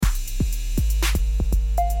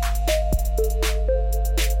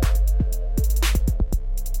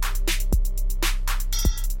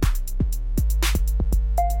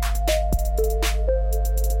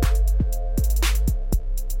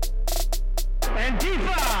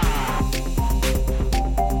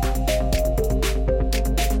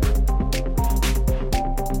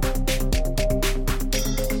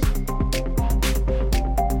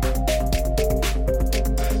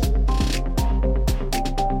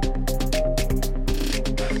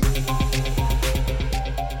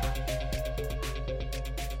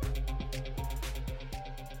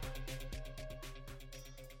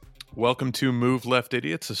Welcome to Move Left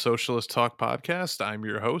Idiots, a socialist talk podcast. I'm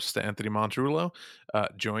your host, Anthony Mondrulo,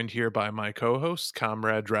 joined here by my co-host,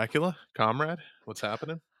 Comrade Dracula. Comrade, what's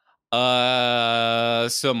happening?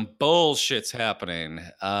 Some bullshit's happening.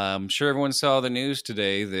 I'm sure everyone saw the news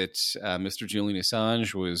today that Mr. Julian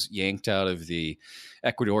Assange was yanked out of the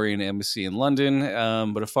Ecuadorian embassy in London,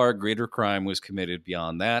 but a far greater crime was committed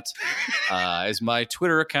beyond that, as my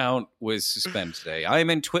Twitter account was suspended today. I am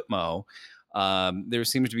in Twitmo. There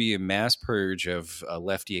seems to be a mass purge of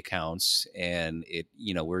lefty accounts, and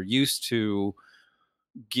we're used to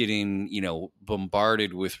getting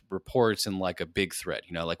bombarded with reports in like a big thread,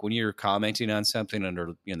 like when you're commenting on something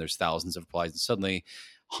under there's thousands of replies and suddenly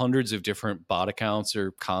hundreds of different bot accounts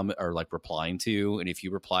are like replying to you, and if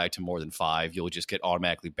you reply to more than 5 you'll just get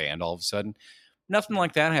automatically banned all of a sudden. Nothing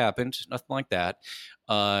like that happened. Nothing like that.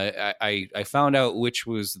 I found out which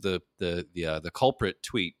was the culprit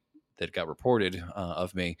tweet that got reported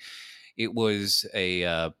of me. It was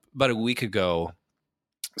about a week ago.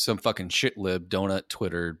 Some fucking shit lib, donut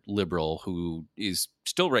Twitter liberal who is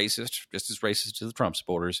still racist, just as racist as the Trump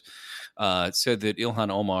supporters, said that Ilhan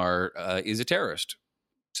Omar is a terrorist.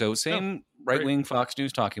 So same right-wing Fox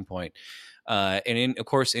News talking point. And of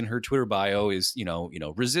course, in her Twitter bio is,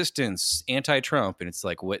 resistance, anti-Trump. And it's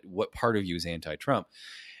like, what part of you is anti-Trump?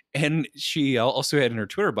 And she also had in her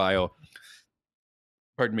Twitter bio,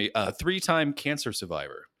 3-time cancer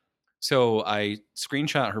survivor. So I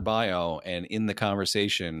screenshot her bio, and in the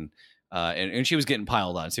conversation, and she was getting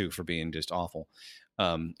piled on too for being just awful.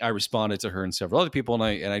 I responded to her and several other people,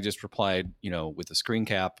 and I just replied, with a screen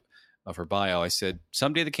cap of her bio. I said,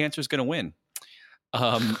 "Someday the cancer is going to win."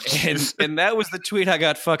 And that was the tweet I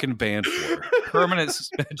got fucking banned for. Permanent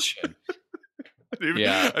suspension. I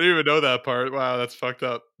didn't even know that part. Wow, that's fucked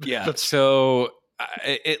up. Yeah. So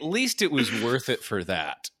at least it was worth it for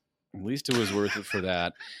that.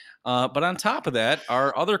 But on top of that,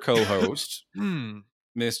 our other co-host,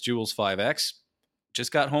 Miss Jules 5X,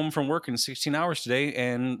 just got home from work in 16 hours today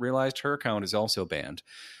and realized her account is also banned.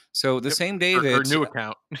 So the same day that her new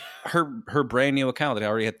account, her brand new account that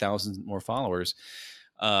already had thousands more followers,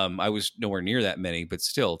 I was nowhere near that many, but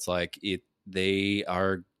still, it's like they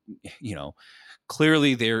are,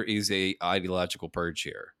 clearly there is a ideological purge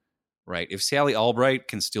here, right? If Sally Albright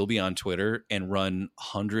can still be on Twitter and run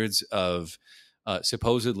hundreds of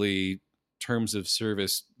supposedly terms of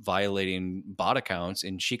service violating bot accounts,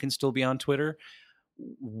 and she can still be on Twitter,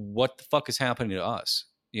 what the fuck is happening to us?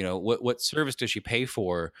 What service does she pay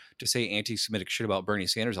for to say anti-Semitic shit about Bernie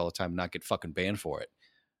Sanders all the time and not get fucking banned for it?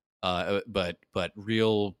 But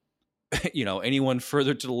real, anyone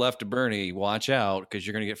further to the left of Bernie, watch out, because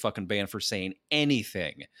you're going to get fucking banned for saying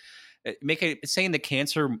anything. Saying that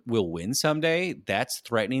cancer will win someday, that's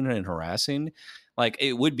threatening and harassing. Like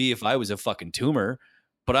it would be if I was a fucking tumor,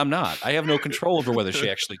 but I'm not. I have no control over whether she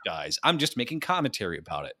actually dies. I'm just making commentary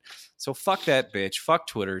about it. So fuck that bitch. Fuck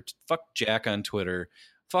Twitter. Fuck Jack on Twitter.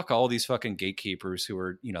 Fuck all these fucking gatekeepers who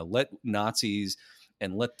are, let Nazis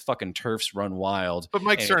and let fucking TERFs run wild. But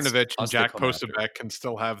Mike Cernovich and Jack Posobiec can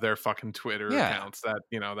still have their fucking Twitter accounts.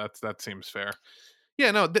 That seems fair.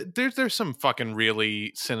 Yeah, no, there's some fucking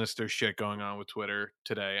really sinister shit going on with Twitter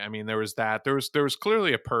today. I mean, there was that. There was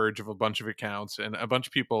clearly a purge of a bunch of accounts, and a bunch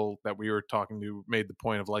of people that we were talking to made the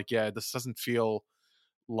point of like, yeah, this doesn't feel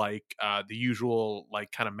like the usual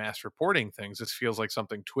like kind of mass reporting things. This feels like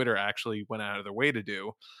something Twitter actually went out of their way to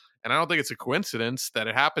do. And I don't think it's a coincidence that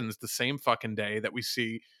it happens the same fucking day that we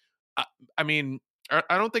see. I mean,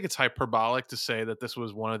 I don't think it's hyperbolic to say that this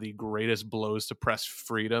was one of the greatest blows to press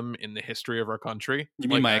freedom in the history of our country. You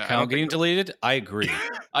mean my account getting deleted? I agree.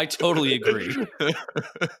 I totally agree.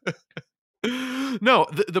 No,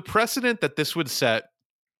 the precedent that this would set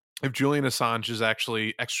if Julian Assange is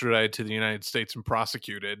actually extradited to the United States and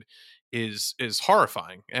prosecuted is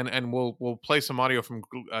horrifying. And we'll play some audio from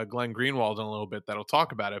Glenn Greenwald in a little bit that'll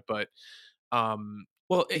talk about it. But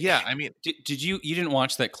well, yeah, I mean, did you didn't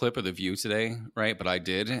watch that clip of The View today, right? But I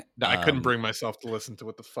did. I couldn't bring myself to listen to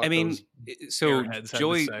what the fuck. I mean, so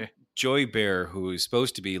Joy Bear, who is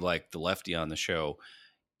supposed to be like the lefty on the show,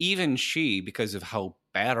 even she, because of how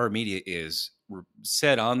bad our media is,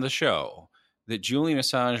 said on the show that Julian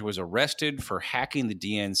Assange was arrested for hacking the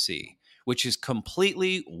DNC, which is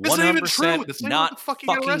completely 100% not fucking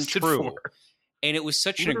true. For. And it was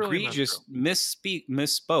such literally an egregious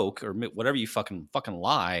misspoke or whatever you fucking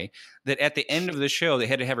lie that at the end of the show they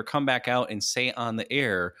had to have her come back out and say on the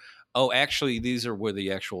air, "Oh, actually, these were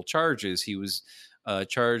the actual charges. He was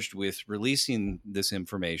charged with releasing this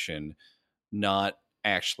information, not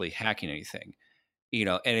actually hacking anything."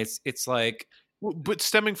 And it's like But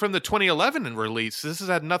stemming from the 2011 release, this has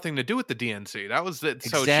had nothing to do with the DNC. That was it.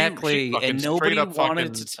 So she Exactly, fucking and straight up fucking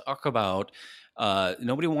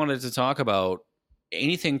nobody wanted to talk about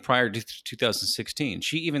anything prior to 2016.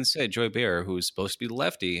 She even said, Joy Behar, who's supposed to be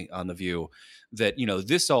lefty on The View, that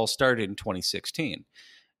this all started in 2016,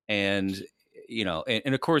 and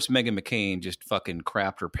and of course Meghan McCain just fucking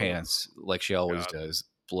crapped her oh pants like she always god. does,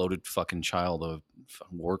 bloated fucking child of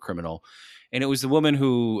war criminal. And it was the woman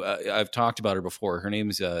who I've talked about her before. Her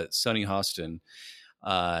name's Sunny Hostin.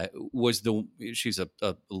 Was the She's a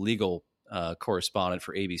legal correspondent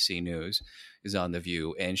for ABC News, is on The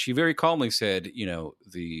View, and she very calmly said,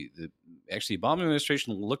 the actually Obama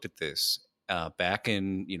administration looked at this back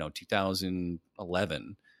in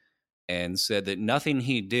 2011 and said that nothing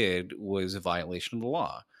he did was a violation of the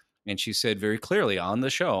law. And she said very clearly on the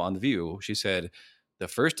show, on The View, she said the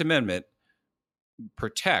First Amendment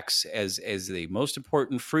protects as the most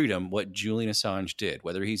important freedom what Julian Assange did,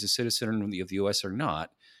 whether he's a citizen of the U.S. or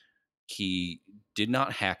not. He did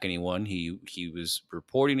not hack anyone. He was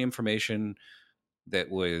reporting information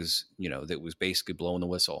that was basically blowing the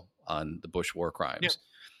whistle on the Bush war Yeah. crimes.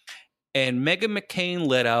 And Meghan McCain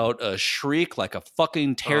let out a shriek like a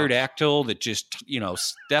fucking pterodactyl that just,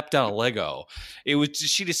 stepped on a Lego.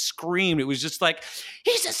 She just screamed. It was just like,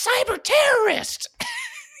 he's a cyber terrorist.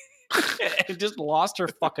 And just lost her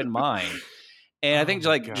fucking mind. And I think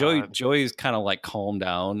like Joy's kind of like calmed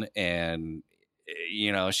down, and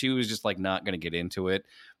she was just like not going to get into it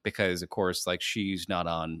because of course like she's not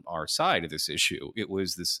on our side of this issue. It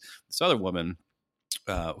was this other woman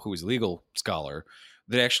who was a legal scholar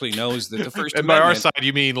that actually knows that the First and Amendment. By our side,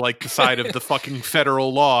 you mean like the side of the fucking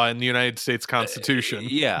federal law and the United States Constitution.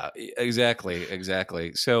 Yeah, exactly.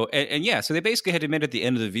 So, so they basically had to admit at the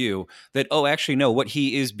end of The View that, actually, no, what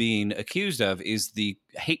he is being accused of is the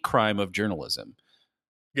hate crime of journalism.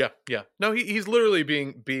 Yeah. No, he's literally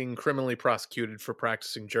being criminally prosecuted for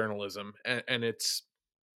practicing journalism, and it's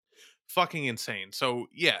fucking insane. So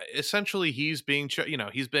yeah, essentially he's being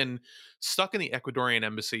he's been stuck in the Ecuadorian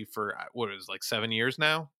embassy for what is like 7 years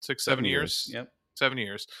now, 7 years. Yep. 7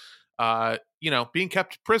 years. Being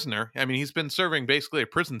kept prisoner. I mean, he's been serving basically a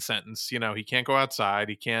prison sentence. He can't go outside.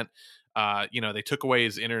 He can't they took away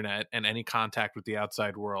his internet and any contact with the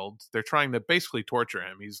outside world. They're trying to basically torture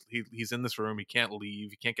him. He's in this room. He can't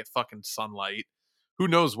leave. He can't get fucking sunlight. Who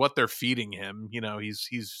knows what they're feeding him?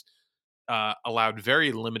 He's allowed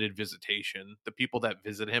very limited visitation. The people that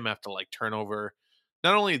visit him have to like turn over,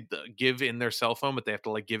 not only give in their cell phone, but they have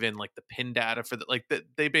to like give in like the PIN data for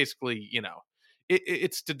they basically,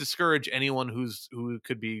 it's to discourage anyone who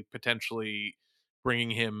could be potentially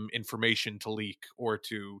bringing him information to leak or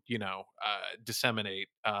to disseminate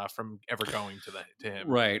from ever going to him.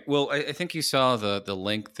 Right. Well, I think you saw the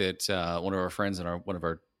link that one of our friends in one of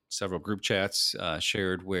our several group chats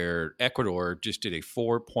shared, where Ecuador just did a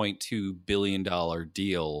 $4.2 billion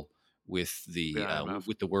deal with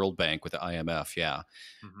the World Bank, with the IMF. Yeah.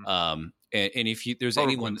 Mm-hmm. And if there's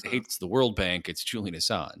anyone that hates the World Bank, it's Julian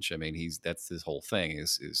Assange. I mean, that's his whole thing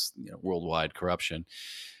is worldwide corruption.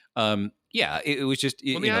 It was just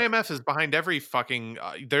the IMF is behind every fucking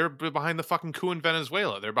they're behind the fucking coup in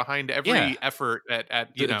Venezuela. They're behind every effort at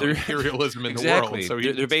imperialism in the world. So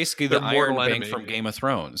they're basically the Iron Bank from Game of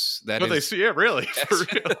Thrones. Really.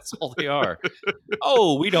 That's all they are.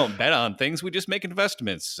 Oh, we don't bet on things, we just make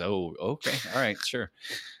investments. So okay, all right, sure.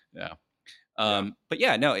 Yeah. But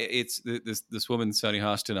yeah, no, it's this woman, Sunny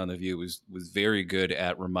Hostin, on The View was very good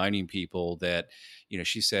at reminding people that,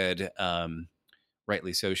 she said,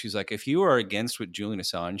 rightly so, she's like, if you are against what Julian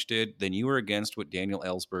Assange did, then you are against what Daniel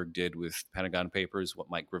Ellsberg did with Pentagon Papers, what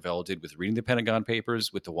Mike Gravel did with reading the Pentagon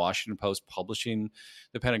Papers, with the Washington Post publishing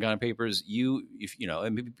the Pentagon Papers.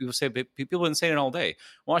 And people say, people have been saying it all day.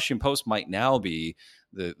 Washington Post might now be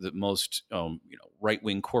the most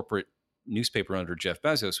right-wing corporate newspaper under Jeff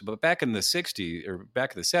Bezos, but back in the 60s, or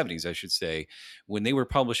back in the 70s, I should say, when they were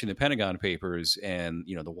publishing the Pentagon Papers and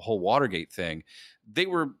the whole Watergate thing, they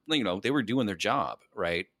were doing their job,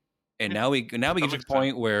 right? And now we get to the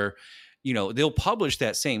point where they'll publish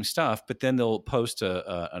that same stuff, but then they'll post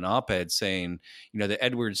an op-ed saying that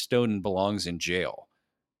Edward Snowden belongs in jail.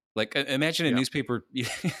 Like, imagine a newspaper,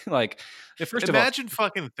 like, imagine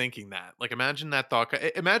fucking thinking that. Like, imagine that thought.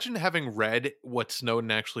 Imagine having read what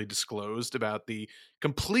Snowden actually disclosed about the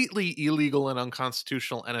completely illegal and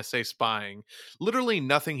unconstitutional NSA spying. Literally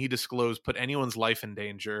nothing he disclosed put anyone's life in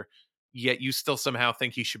danger, yet you still somehow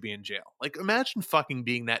think he should be in jail. Like, imagine fucking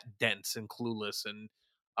being that dense and clueless and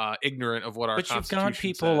ignorant of what our But you've got Constitution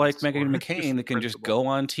people says like Meghan or McCain just that can just principle. go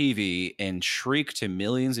on TV and shriek to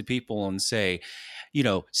millions of people and say,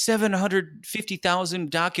 750,000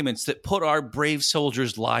 documents that put our brave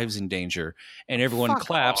soldiers' lives in danger, and everyone Fuck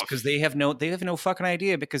claps because off. they have no fucking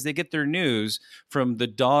idea, because they get their news from the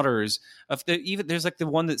daughters of there's like the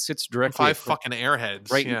one that sits directly Five fucking airheads.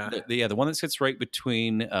 right, Yeah. the one that sits right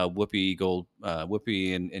between Whoopi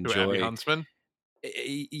and To Abby Joy. Huntsman.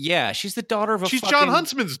 Yeah, she's the daughter of a She's John fucking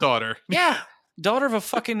Huntsman's daughter. yeah, daughter of a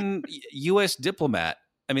fucking U.S. diplomat.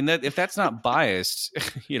 I mean, if that's not biased,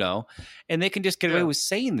 and they can just get away Yeah. with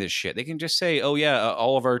saying this shit. They can just say, "Oh yeah,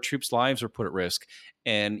 all of our troops' lives are put at risk,"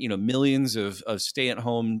 and millions of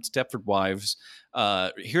stay-at-home Stepford wives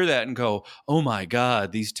hear that and go, "Oh my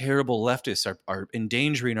God, these terrible leftists are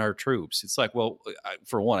endangering our troops." It's like, well,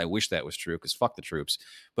 for one, I wish that was true, because fuck the troops.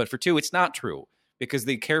 But for two, it's not true, because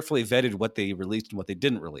they carefully vetted what they released and what they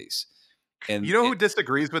didn't release. And You know who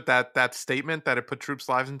disagrees with that statement that it put troops'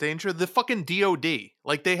 lives in danger? The fucking DOD.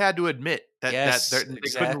 Like, they had to admit that yes, they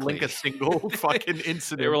couldn't link exactly. a single fucking They were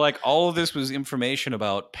incident. like, all of this was information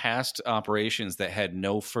about past operations that had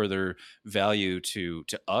no further value to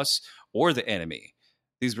us or the enemy.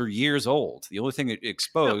 These were years old. The only thing it No,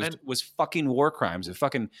 exposed and was fucking war crimes and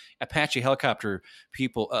fucking Apache helicopter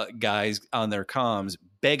people, guys on their comms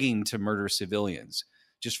begging to murder civilians,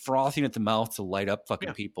 just frothing at the mouth to light up fucking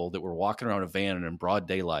yeah, people that were walking around a van in broad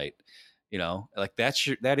daylight. Like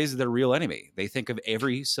that is their real enemy. They think of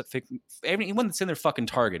anyone that's in their fucking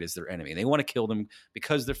target is their enemy. They want to kill them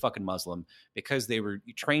because they're fucking Muslim, because they were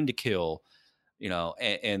trained to kill,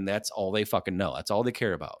 and that's all they fucking know. That's all they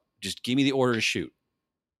care about. Just give me the order to shoot.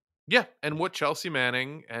 yeah, and what Chelsea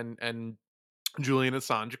Manning and Julian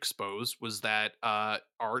Assange exposed was that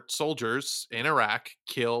our soldiers in Iraq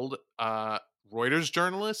killed Reuters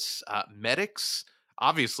journalists, medics,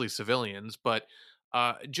 obviously civilians, but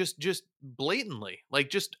just blatantly, like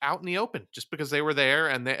just out in the open, just because they were there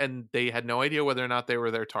and they had no idea whether or not they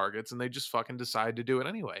were their targets, and they just fucking decided to do it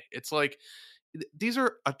anyway. It's like these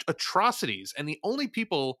are atrocities, and the only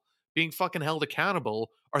people being fucking held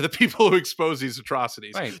accountable are the people who expose these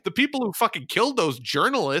atrocities. Right. The people who fucking killed those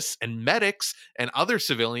journalists and medics and other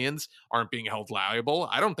civilians aren't being held liable.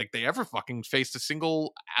 I don't think they ever fucking faced a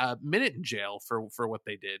single minute in jail for what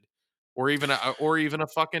they did, or even a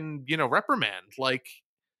fucking reprimand. Like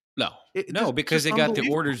No, it no, because just they got the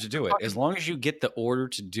unbelievable. orders to do it. As long as you get the order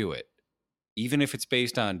to do it, even if it's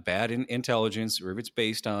based on bad intelligence or if it's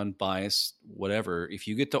based on bias, whatever, if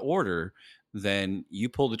you get the order, then you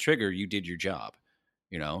pull the trigger, you did your job.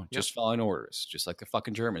 Yep. Just following orders, just like the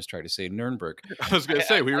fucking Germans tried to say in Nuremberg. I was gonna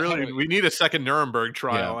say I had we need a second Nuremberg yeah.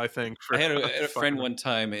 trial. I think I for had a friend fucking. one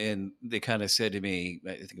time, and they kind of said to me,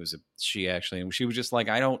 I think it was she actually, and she was just like,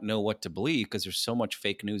 I don't know what to believe because there's so much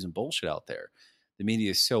fake news and bullshit out there. The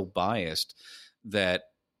media is so biased that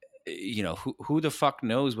who the fuck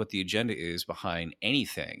knows what the agenda is behind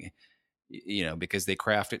anything, because they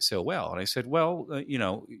craft it so well. And I said, well,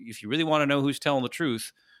 if you really want to know who's telling the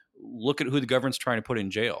truth, look at who the government's trying to put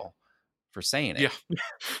in jail for saying it.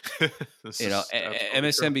 Yeah. This is absolutely true.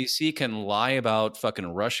 MSNBC can lie about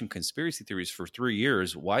fucking Russian conspiracy theories for 3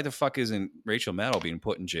 years. Why the fuck isn't Rachel Maddow being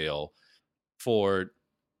put in jail for,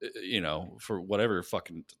 for whatever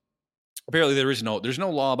fucking? Apparently, there's no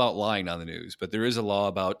law about lying on the news, but there is a law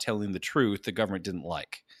about telling the truth the government didn't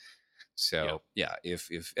like. So yeah, if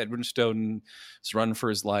Edward Snowden's run for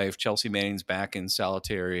his life, Chelsea Manning's back in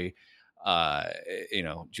solitary.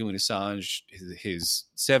 Julian Assange, his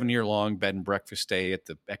 7-year-long bed and breakfast stay at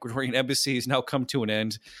the Ecuadorian embassy has now come to an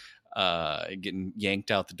end. Getting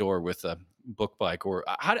yanked out the door with a book by Gore.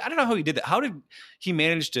 I don't know how he did that. How did he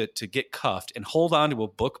manage to get cuffed and hold on to a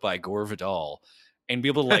book by Gore Vidal and be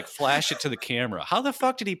able to like flash it to the camera? How the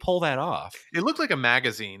fuck did he pull that off? It looked like a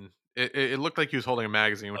magazine. It looked like he was holding a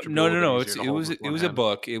magazine, which would be No, a little bit no. easier to hold with It one was a hand.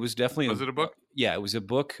 book. It was definitely Was it a book? Yeah, it was a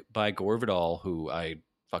book by Gore Vidal, who I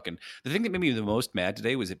fucking. The thing that made me the most mad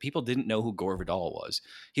today was that people didn't know who Gore Vidal was.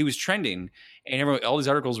 He was trending, and all these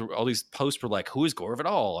articles, all these posts were like, "Who is Gore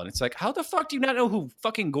Vidal?" And it's like, how the fuck do you not know who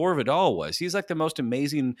fucking Gore Vidal was? He's like the most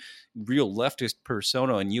amazing, real leftist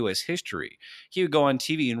persona in U.S. history. He would go on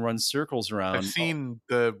TV and run circles around. I've seen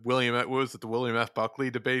the William F.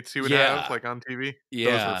 Buckley debates he would Yeah. have like on TV.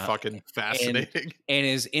 Yeah, Those were fucking fascinating. And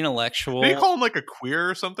his intellectual. Did he call him like a queer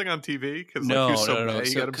or something on TV? Because like he was so mad,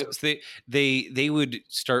 he got himself. So, they would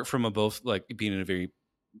start from both like being in a very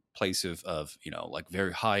place of like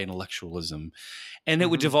very high intellectualism, and it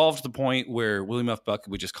would devolve to the point where William F.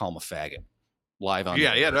 Buckley would just call him a faggot. live on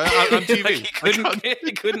yeah, the air. on TV.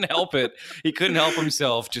 He couldn't help it. He couldn't help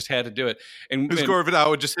himself. Just had to do it. And Gore Vidal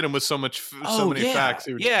would just hit him with so many facts.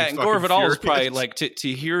 He would just be and Gore Vidal is probably furious. like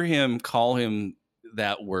to hear him call him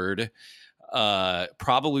that word.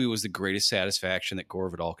 Probably was the greatest satisfaction that Gore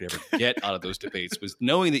Vidal could ever get out of those debates, was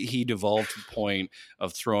knowing that he devolved to the point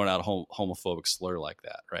of throwing out a homophobic slur like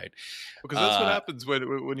that, right? Because that's what happens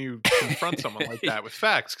when you confront someone like that with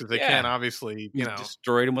facts, because they can't obviously,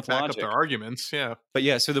 destroyed him with back logic. up their arguments. Yeah. But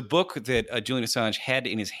yeah, so the book that Julian Assange had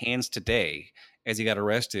in his hands today as he got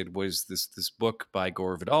arrested was this book by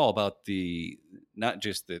Gore Vidal about not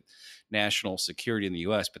just the national security in the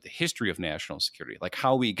U.S., but the history of national security, like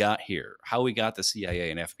how we got here, how we got the CIA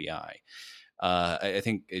and FBI. I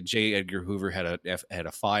think J. Edgar Hoover had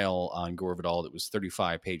a file on Gore Vidal that was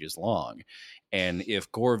 35 pages long, and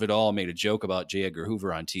if Gore Vidal made a joke about J. Edgar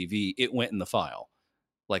Hoover on TV, it went in the file.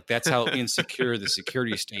 Like, that's how insecure the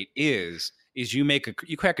security state is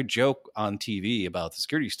you crack a joke on TV about the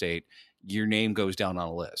security state, your name goes down on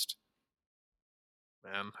a list.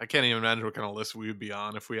 Man, I can't even imagine what kind of list we would be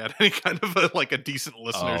on if we had any kind of a decent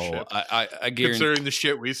listenership. I guarantee, considering the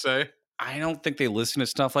shit we say. I don't think they listen to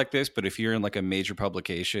stuff like this, but if you're in like a major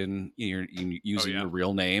publication, you're using your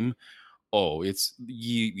real name. It's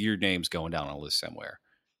your name's going down on a list somewhere.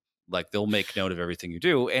 Like, they'll make note of everything you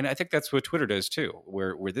do, and I think that's what Twitter does too.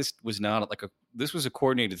 Where this was not this was a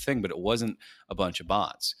coordinated thing, but it wasn't a bunch of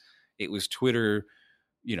bots. It was Twitter,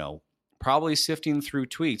 probably sifting through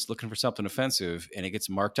tweets looking for something offensive, and it gets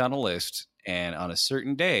marked on a list. And on a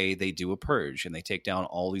certain day, they do a purge and they take down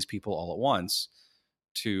all these people all at once.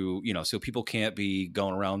 So people can't be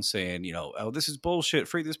going around saying, oh, this is bullshit,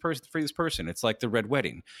 free this person. It's like the Red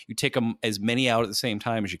Wedding. You take them as many out at the same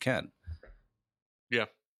time as you can. Yeah.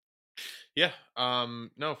 Yeah.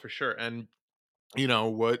 No, for sure. And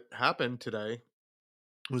what happened today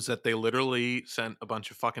was that they literally sent a bunch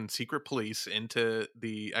of fucking secret police into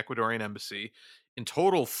the Ecuadorian embassy in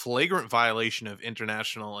total flagrant violation of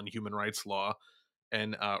international and human rights law,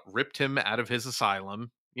 and ripped him out of his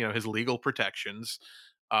asylum, his legal protections,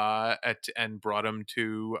 and brought him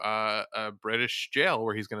to a British jail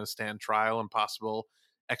where he's going to stand trial and possible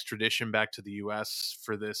extradition back to the U.S.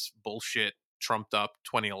 for this bullshit trumped up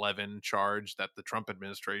 2011 charge that the Trump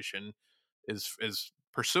administration is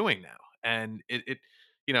pursuing now. And it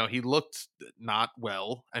he looked not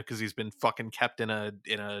well because he's been fucking kept in a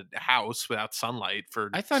house without sunlight for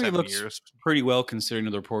I thought 7 he looked years. Pretty well, considering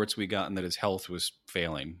the reports we got, and that his health was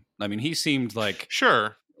failing. I mean, he seemed like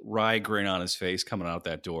wry grin on his face coming out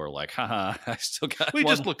that door, like, haha, I still got he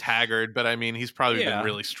just looked haggard, but I mean, he's probably been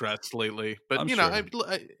really stressed lately. But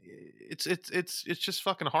it's just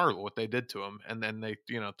fucking horrible what they did to him. And then they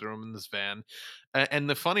threw him in this van. And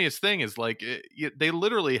the funniest thing is, like, they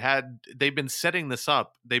literally they've been setting this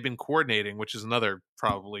up, they've been coordinating, which is another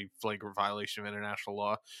probably flagrant violation of international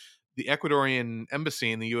law. The Ecuadorian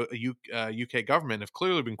embassy and the UK government have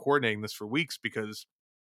clearly been coordinating this for weeks, because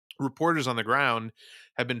reporters on the ground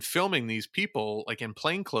have been filming these people, like, in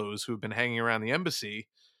plainclothes, who have been hanging around the embassy.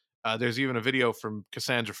 There's even a video from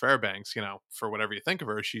Cassandra Fairbanks. For whatever you think of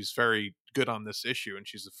her, she's very good on this issue, and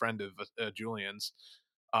she's a friend of Julian's.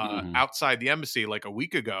 Outside the embassy, like a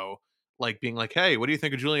week ago, like being like, "Hey, what do you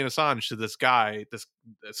think of Julian Assange?" To this guy, this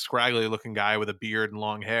scraggly looking guy with a beard and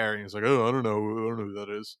long hair, and he's like, "Oh, I don't know who that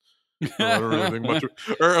is. I don't really think much of,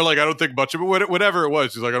 or like, I don't think much of it." Whatever it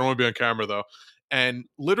was, he's like, "I don't want to be on camera though." And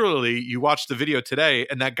literally, you watch the video today,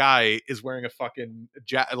 and that guy is wearing a fucking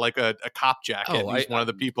a cop jacket. He's one of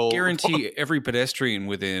the people. Guarantee every pedestrian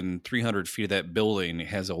within 300 feet of that building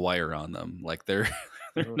has a wire on them. Like, they're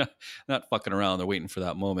not fucking around. They're waiting for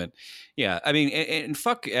that moment. Yeah, I mean, and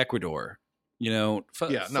fuck Ecuador. Fuck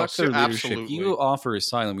their leadership. Absolutely. You offer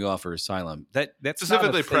asylum. That's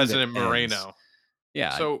specifically President Moreno.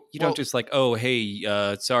 Yeah, so you don't just like, oh, hey,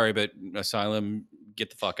 sorry, but asylum, get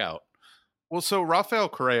the fuck out. Well, so Rafael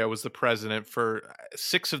Correa was the president for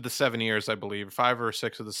 6 of the 7 years, I believe, 5 or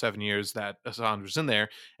 6 of the 7 years that Assange was in there,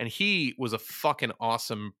 and he was a fucking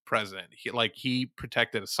awesome president. He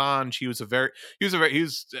protected Assange.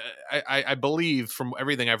 I believe, from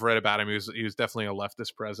everything I've read about him, he was definitely a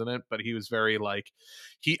leftist president, but he was very, like,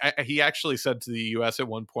 he actually said to the U.S. at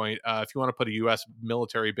one point, if you want to put a U.S.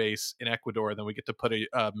 military base in Ecuador, then we get to put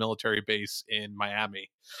a military base in Miami.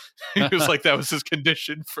 He was like, that was his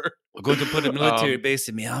condition for. We're going to put a military base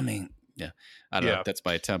in Miami. Yeah, I don't know. That's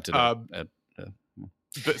my attempt at.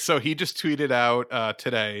 But so he just tweeted out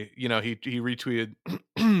today. He retweeted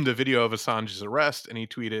the video of Assange's arrest, and he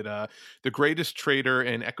tweeted, "The greatest traitor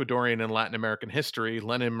in Ecuadorian and Latin American history,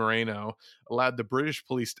 Lenin Moreno, allowed the British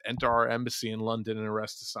police to enter our embassy in London and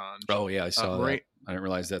arrest Assange." Oh yeah, I saw that. I didn't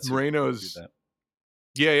realize that's Moreno's.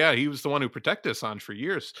 Yeah, he was the one who protected Assange for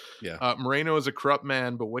years. Yeah. Moreno is a corrupt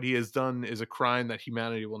man, but what he has done is a crime that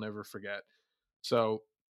humanity will never forget. So,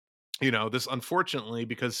 this unfortunately,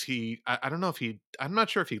 because I don't know if I'm not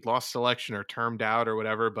sure if he lost election or termed out or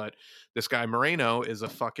whatever, but this guy Moreno is a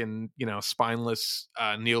fucking, spineless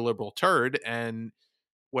neoliberal turd. And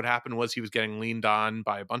what happened was he was getting leaned on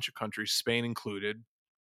by a bunch of countries, Spain included.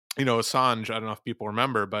 Assange, I don't know if people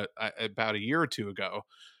remember, but about a year or two ago,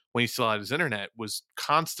 when he still had his internet, was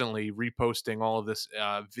constantly reposting all of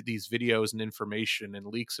these videos and information and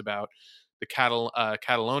leaks about the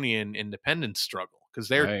Catalonian independence struggle, because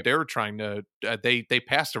Right. they're trying to they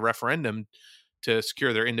passed a referendum to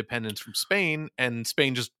secure their independence from Spain, and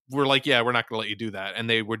Spain just were like, yeah, we're not going to let you do that, and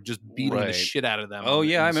they were just beating the Right. shit out of them Oh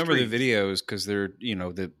yeah, in I the remember the streets. videos because they're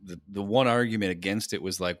the one argument against it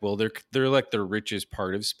was like, well, they're like the richest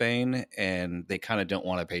part of Spain, and they kind of don't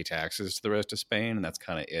want to pay taxes to the rest of Spain, and that's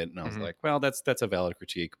kind of it. And I was Mhm. like, well, that's a valid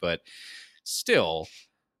critique, but still,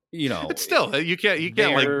 It's still you can't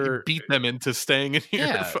like they're beat them into staying in here.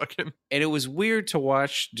 yeah. Fucking And it was weird to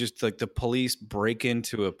watch just like the police break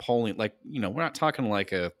into a polling, like, we're not talking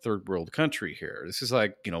like a third world country here. This is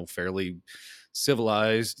like, fairly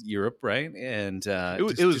civilized Europe, right? And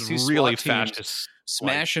it to was see really SWAT teams fascist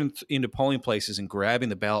like. smashing into polling places and grabbing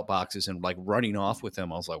the ballot boxes and like running off with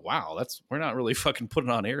them, I was like, wow, we're not really fucking putting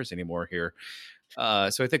on airs anymore here.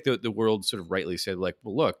 So I think the world sort of rightly said, like,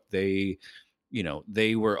 well, look, they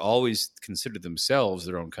were always considered themselves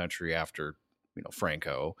their own country after,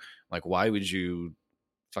 Franco. Like, why would you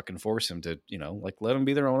fucking force them to, like, let them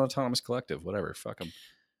be their own autonomous collective, whatever, fuck them.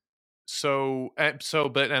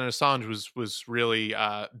 But Assange was really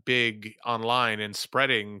big online and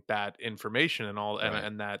spreading that information and all, and Right.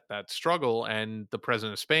 and that struggle. And the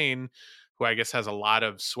president of Spain, who I guess has a lot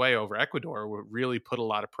of sway over Ecuador, would really put a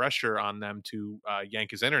lot of pressure on them to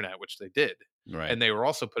yank his internet, which they did. Right. And they were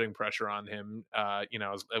also putting pressure on him,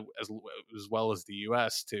 as well as the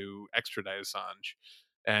U.S. to extradite Assange.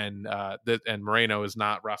 And Moreno is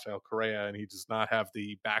not Rafael Correa, and he does not have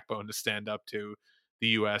the backbone to stand up to the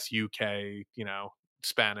U.S., UK,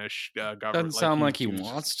 Spanish Doesn't government. Like sound like he he was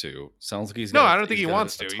wants just to. Sounds like no. I don't think he's he got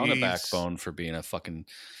wants a to. ton of He's backbone for being a fucking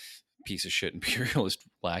piece of shit imperialist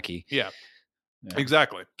lackey. yeah, Yeah.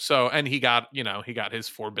 exactly. So and he got his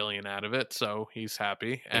 4 billion out of it, so he's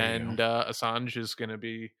happy. There you go. And Assange is going to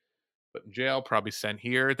be put in jail, probably sent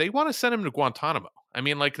here. They want to send him to Guantanamo. I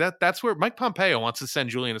mean, like that's where Mike Pompeo wants to send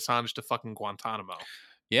Julian Assange to fucking Guantanamo.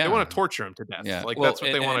 They Yeah. want to torture him to death. Yeah. Like Well, that's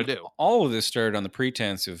what they want and to do. all of this started on the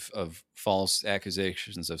pretense of false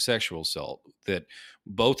accusations of sexual assault that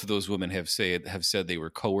both of those women have said they were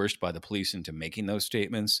coerced by the police into making those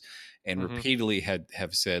statements, and Hmm. repeatedly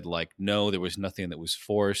have said, like, no, there was nothing that was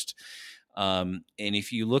forced. And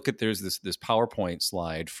if you look at, there's this PowerPoint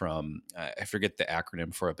slide from I forget the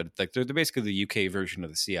acronym for it, but like they're basically the UK version of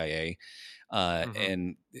the CIA, Hmm.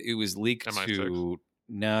 and it was leaked MI6. to.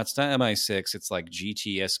 No, it's not MI6. It's like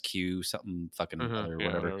GTSQ something fucking Hmm. other, Yeah,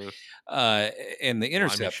 whatever. whatever. Uh, and the Limey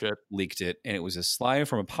Intercept shit. leaked it, and it was a slide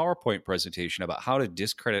from a PowerPoint presentation about how to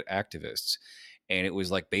discredit activists, and it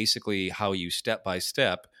was like basically how you step by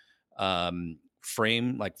step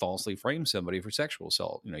falsely frame somebody for sexual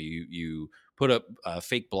assault. You put up a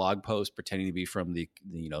fake blog post pretending to be from the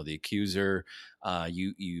accuser.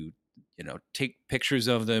 You take pictures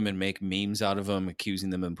of them and make memes out of them, accusing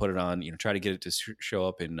them, and put it on. Try to get it to show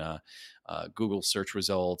up in Google search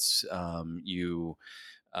results.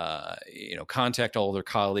 Contact all their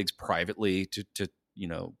colleagues privately to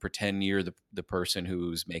pretend you're the person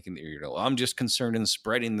who's making I'm just concerned in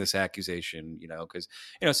spreading this accusation, because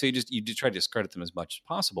so you try to discredit them as much as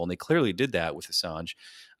possible, and they clearly did that with Assange,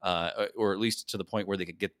 or at least to the point where they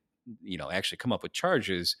could get actually come up with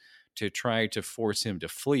charges to try to force him to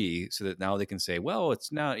flee, so that now they can say, well,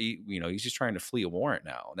 it's not he's just trying to flee a warrant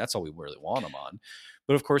now, and that's all we really want him on.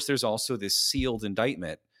 But of course, there's also this sealed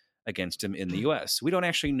indictment against him in the US. We don't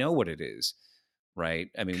actually know what it is, right?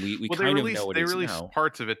 I mean, we Well, they kind of know released what it they is released now,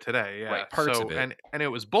 parts of it today, yeah. right? Parts of So it, and it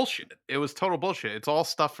was bullshit. It was total bullshit. It's all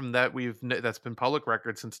stuff from that's been public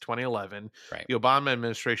record since 2011. right? The Obama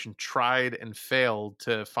administration tried and failed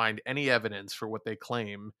to find any evidence for what they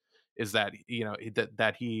claim is that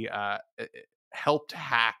that he helped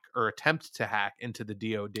hack or attempt to hack into the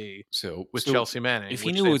DoD So, with so Chelsea Manning, if he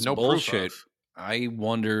which knew they it have was no proof bullshit, of. I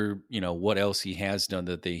wonder, what else he has done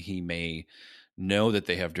that he may know that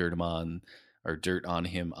they have dirt on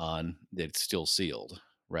him on that's still sealed,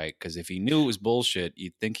 right? Because if he knew it was bullshit,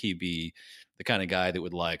 you'd think he'd be the kind of guy that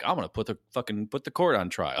would like, I'm gonna put the court on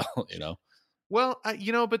trial, Well,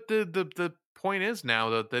 but the point is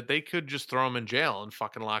now that they could just throw him in jail and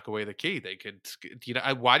fucking lock away the key. They could,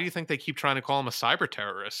 why do you think they keep trying to call him a cyber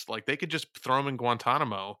terrorist? Like they could just throw him in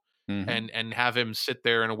Guantanamo Mm-hmm. and have him sit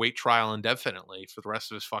there and await trial indefinitely for the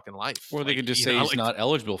rest of his fucking life. Or they Like, could just say he's not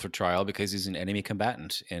eligible for trial because he's an enemy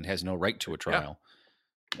combatant and has no right to a yeah, trial.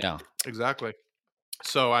 Yeah. exactly.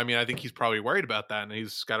 So, I mean, I think he's probably worried about that, and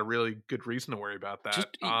he's got a really good reason to worry about that.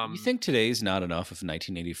 Just you think today's not enough of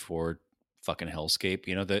 1984 fucking hellscape?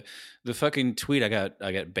 You know, the fucking tweet I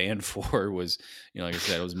got banned for was, you know, like I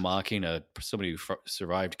said, I was mocking somebody who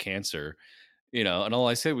survived cancer, you know, and all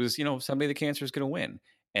I said was, you know, someday the cancer is going to win,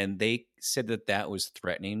 and they said that was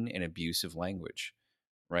threatening and abusive language,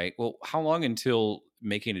 right? Well, how long until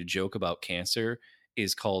making a joke about cancer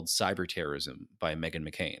is called cyber terrorism by Meghan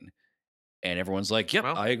McCain? And everyone's like, "Yep,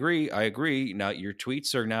 well, I agree. I agree." Now your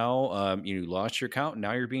tweets are now, you lost your account.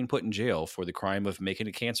 Now you're being put in jail for the crime of making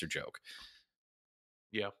a cancer joke.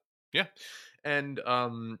 yeah, yeah, and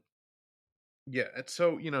yeah, and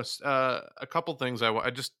so a couple things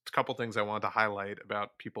just a couple things I wanted to highlight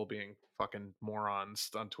about people being fucking morons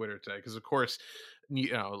on Twitter today, because of course,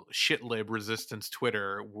 shit lib resistance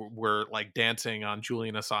Twitter were like dancing on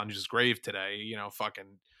Julian Assange's grave today.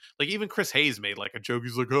 Fucking like even Chris Hayes made like a joke.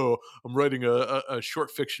 He's like, "Oh, I'm writing a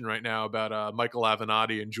short fiction right now about Michael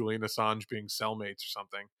Avenatti and Julian Assange being cellmates or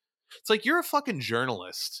something." It's like you're a fucking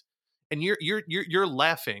journalist and you're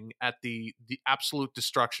laughing at the absolute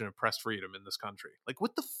destruction of press freedom in this country. Like,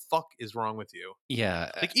 what the fuck is wrong with you?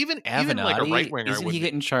 Yeah, Like, even like a right Avenatti, winger isn't he wouldn't.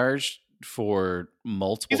 getting charged for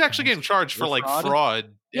multiple He's actually counts getting of charged for like fraud? fraud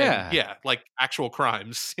and Yeah, like actual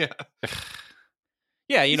crimes. Yeah,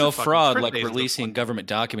 yeah, you he's a know, fucking fraud Chris like Hayes is a releasing fucking government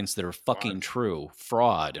documents that are fraud. fucking true.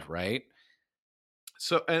 Fraud, right?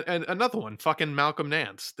 So and another one, fucking Malcolm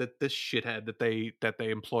Nance, that this shithead that they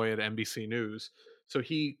employ at NBC News. So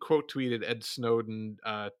he quote tweeted Ed Snowden,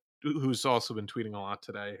 who's also been tweeting a lot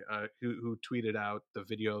today, who tweeted out the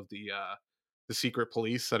video of the secret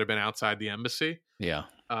police that have been outside the embassy. Yeah.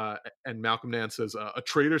 And Malcolm Nance says, "A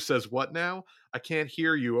traitor says what now? I can't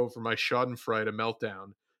hear you over my Schadenfreude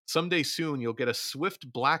meltdown. Someday soon, you'll get a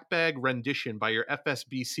swift black bag rendition by your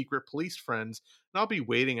FSB secret police friends, and I'll be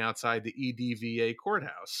waiting outside the EDVA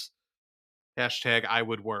courthouse." Hashtag I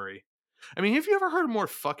would worry. I mean, have you ever heard a more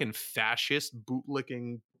fucking fascist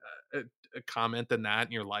bootlicking comment than that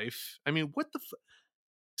in your life? I mean, what the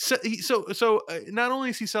not only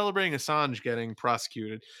is he celebrating Assange getting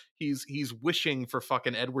prosecuted, he's wishing for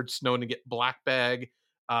fucking Edward Snowden to get black bag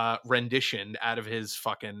rendition out of his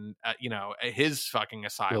fucking his fucking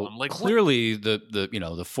asylum. Well, Like what? clearly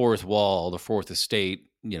the fourth wall, the fourth estate,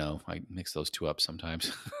 I mix those two up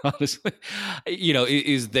sometimes, honestly,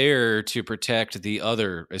 is there to protect the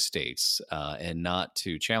other estates and not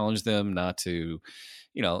to challenge them, not to,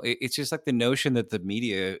 it's just like the notion that the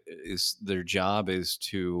media is their job is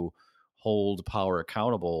to hold power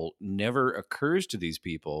accountable never occurs to these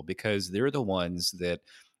people because they're the ones that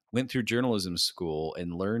went through journalism school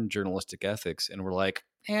and learned journalistic ethics and were like,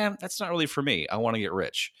 that's not really for me. I want to get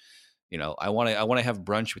rich. I want to have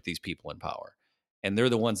brunch with these people in power. And they're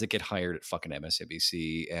the ones that get hired at fucking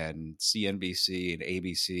MSNBC and CNBC and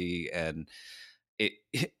ABC. And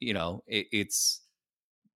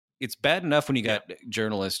it's bad enough when you got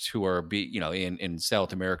journalists who are in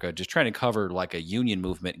South America just trying to cover like a union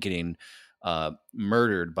movement getting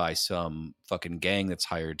murdered by some fucking gang that's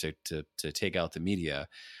hired to take out the media.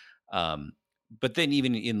 But then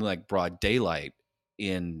even in like broad daylight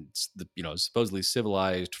in the supposedly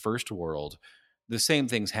civilized first world, the same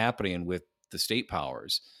thing's happening with the state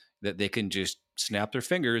powers that they can just snap their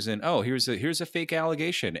fingers and here's a fake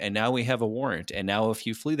allegation and now we have a warrant and now if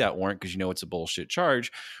you flee that warrant because it's a bullshit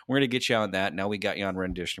charge, we're going to get you on that. Now we got you on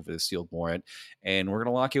rendition for the sealed warrant and we're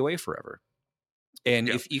going to lock you away forever. And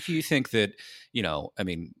if you think that, I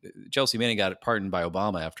mean, Chelsea Manning got pardoned by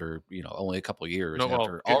Obama after, only a couple of years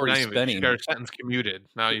after already spending. She got her sentence commuted.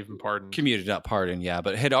 Not even pardoned. Commuted, not pardoned, yeah,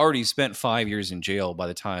 but had already spent 5 years in jail by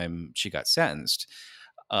the time she got sentenced.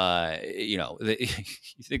 You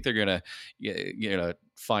think they're going to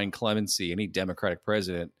find clemency, any Democratic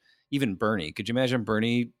president, even Bernie. Could you imagine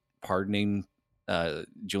Bernie pardoning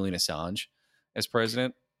Julian Assange as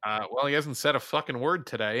president? Well, he hasn't said a fucking word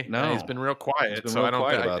today. No, he's been real quiet, been so real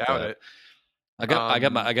I doubt it.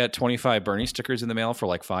 I got 25 Bernie stickers in the mail for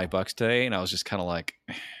like $5 today, and I was just kind of like,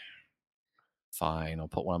 Fine, I'll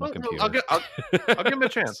put one on my Well, computer. I'll give him a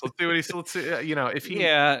chance. Let's see what he. Let's see. If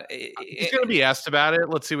Yeah, he's going to be asked about it,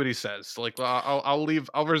 let's see what he says. Like, I'll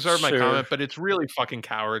reserve my sure. comment, but it's really fucking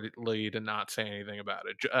cowardly to not say anything about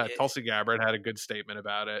it. Tulsi Gabbard had a good statement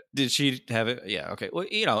about it. Did she have it? Yeah. Okay. Well,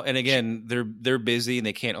 and again, they're busy and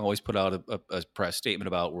they can't always put out a press statement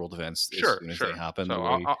about world events as Sure, soon as they sure. happen. So The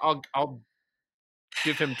way I'll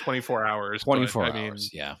give him 24 hours, but 24 I hours.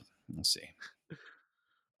 mean, Yeah. Let's see.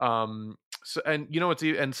 so and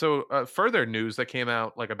further news that came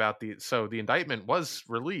out like about the indictment was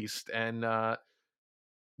released, and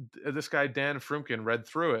this guy Dan Frumkin read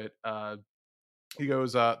through it. He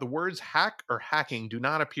goes, the words hack or hacking do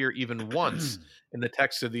not appear even once in the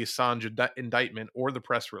text of the Assange indictment or the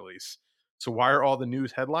press release. So why are all the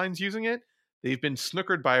news headlines using it? They've been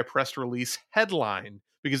snookered by a press release headline,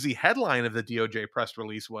 because the headline of the DOJ press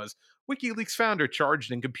release was WikiLeaks founder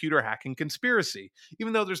charged in computer hacking conspiracy,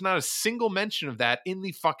 even though there's not a single mention of that in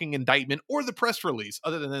the fucking indictment or the press release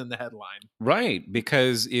other than in the headline. Right,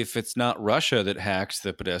 because if it's not Russia that hacked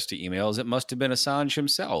the Podesta emails, it must have been Assange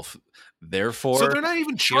himself. So Therefore, they're not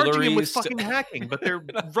even charging him with Hillary's fucking hacking, but they're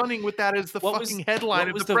running with that as the fucking headline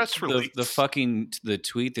of the press release. the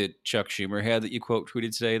tweet that Chuck Schumer had that you quote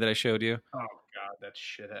tweeted today that I showed you? Oh God, that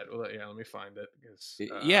shithead. Well, yeah, let me find it.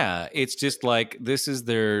 Yeah, it's just like this is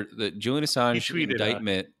the Julian He Assange tweeted,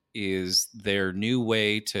 indictment is their new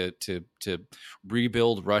way to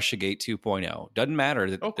rebuild Russiagate 2.0. Doesn't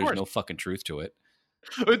matter that of there's course. no fucking truth to it.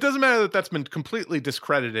 It doesn't matter that that's been completely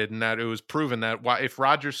discredited and that it was proven that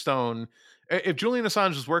if Julian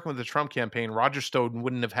Assange was working with the Trump campaign, Roger Stone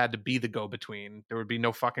wouldn't have had to be the go-between. There would be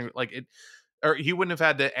no fucking or he wouldn't have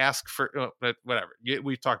had to ask for but whatever.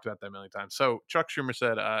 We've talked about that a million times. So Chuck Schumer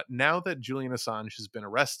said, now that Julian Assange has been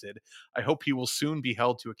arrested, I hope he will soon be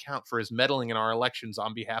held to account for his meddling in our elections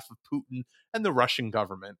on behalf of Putin and the Russian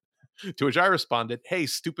government. To which I responded, hey,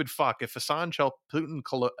 stupid fuck, if Assange helped Putin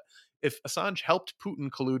collude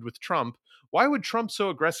with Trump, why would Trump so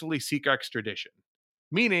aggressively seek extradition?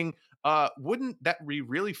 Meaning, wouldn't that be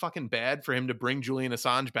really fucking bad for him to bring Julian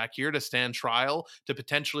Assange back here to stand trial to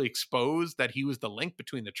potentially expose that he was the link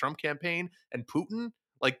between the Trump campaign and Putin?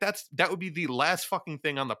 Like that would be the last fucking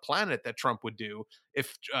thing on the planet that Trump would do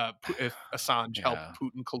if Assange helped Yeah.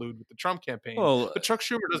 Putin collude with the Trump campaign. Well, But Chuck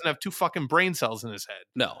Schumer doesn't have two fucking brain cells in his head.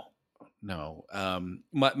 no.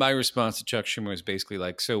 My response to Chuck Schumer was basically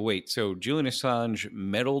like, so Julian Assange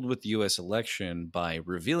meddled with the U.S. election by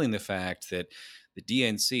revealing the fact that the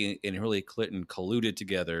DNC and Hillary Clinton colluded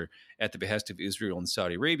together at the behest of Israel and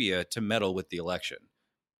Saudi Arabia to meddle with the election.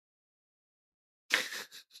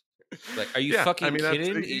 Like, are you fucking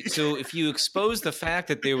kidding? So if you expose the fact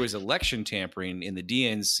that there was election tampering in the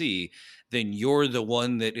DNC, then you're the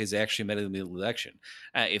one that is actually meddling in the election.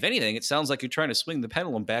 If anything, it sounds like you're trying to swing the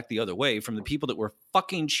pendulum back the other way from the people that were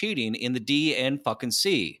fucking cheating in the D and fucking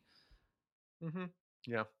C. Mm-hmm.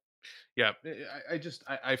 Yeah. Yeah,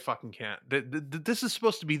 I fucking can't. This is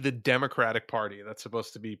supposed to be the Democratic Party. That's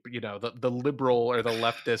supposed to be, the liberal or the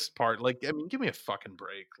leftist part. Like, I mean, give me a fucking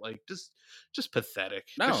break. Like, just pathetic.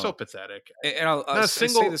 No. They're so pathetic. And I say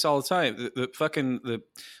this all the time.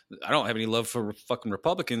 I don't have any love for fucking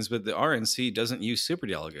Republicans, but the RNC doesn't use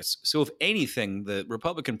superdelegates. So if anything, the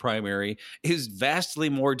Republican primary is vastly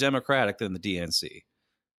more Democratic than the DNC.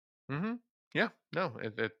 Mm-hmm. Yeah, no,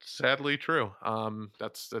 it's sadly true.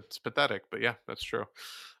 That's pathetic, but yeah, that's true.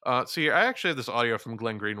 So here, I actually have this audio from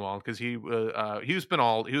Glenn Greenwald because he was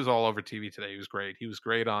all over TV today. He was great. He was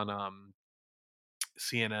great on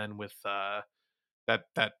CNN with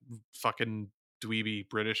that fucking dweeby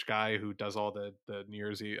British guy who does all the New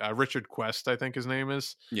Year's Eve. Richard Quest, I think his name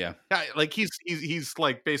is. Yeah, like he's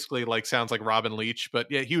like basically like sounds like Robin Leach, but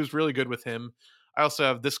yeah, he was really good with him. I also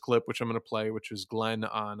have this clip, which I'm going to play, which is Glenn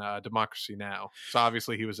on Democracy Now. So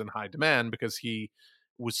obviously he was in high demand because he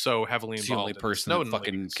was so heavily involved. The only person that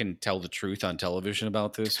fucking can tell the truth on television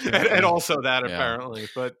about this, and also that apparently.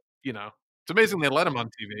 But it's amazing they let him on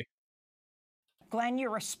TV. Glenn, your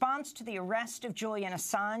response to the arrest of Julian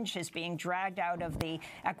Assange is being dragged out of the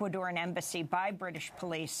Ecuadorian embassy by British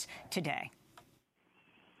police today.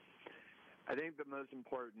 I think the most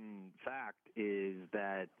important fact is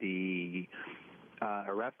that the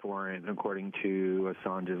arrest warrant, according to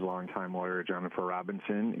Assange's longtime lawyer, Jennifer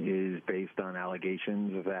Robinson, is based on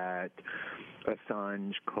allegations that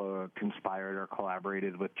Assange conspired or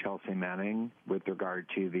collaborated with Chelsea Manning with regard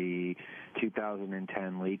to the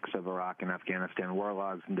 2010 leaks of Iraq and Afghanistan war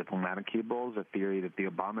logs and diplomatic cables, a theory that the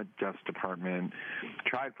Obama Justice Department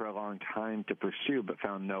tried for a long time to pursue but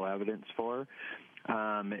found no evidence for,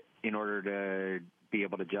 in order to be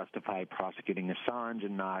able to justify prosecuting Assange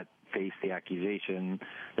and not face the accusation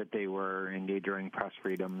that they were endangering press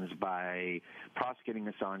freedoms by prosecuting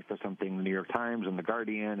Assange for something the New York Times and The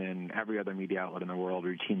Guardian and every other media outlet in the world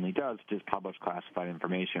routinely does, just publish classified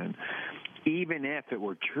information. Even if it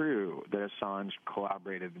were true that Assange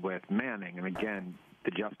collaborated with Manning, and again, the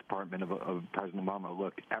Justice Department of President Obama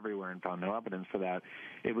looked everywhere and found no evidence for that,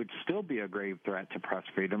 it would still be a grave threat to press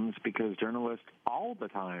freedoms because journalists all the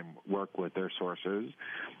time work with their sources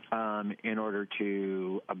in order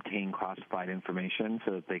to obtain classified information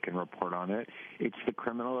so that they can report on it. It's the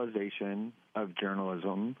criminalization of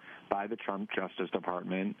journalism by the Trump Justice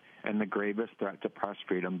Department and the gravest threat to press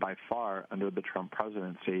freedom by far under the Trump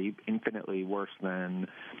presidency, infinitely worse than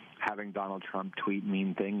having Donald Trump tweet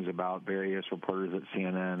mean things about various reporters at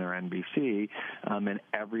CNN or NBC, and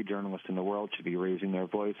every journalist in the world should be raising their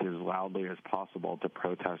voice as loudly as possible to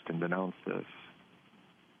protest and denounce this.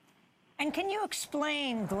 And can you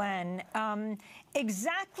explain, Glenn,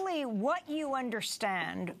 exactly what you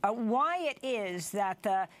understand, why it is that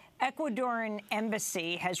the Ecuadorian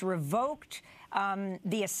embassy has revoked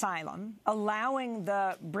the asylum, allowing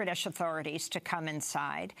the British authorities to come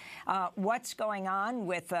inside? What's going on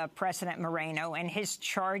with President Moreno and his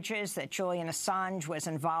charges that Julian Assange was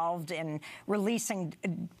involved in releasing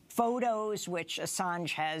photos, which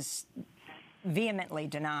Assange has vehemently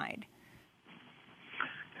denied?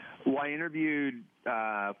 Well, I interviewed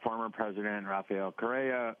former President Rafael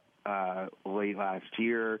Correa late last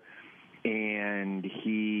year, and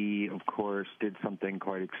he, of course, did something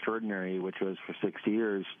quite extraordinary, which was for 6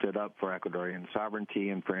 years stood up for Ecuadorian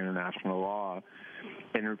sovereignty and for international law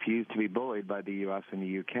and refused to be bullied by the U.S. and the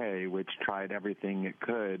U.K., which tried everything it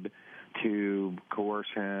could to coerce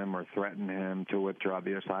him or threaten him to withdraw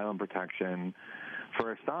the asylum protection.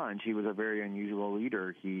 For Assange, he was a very unusual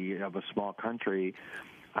leader. He of a small country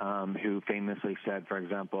who famously said, for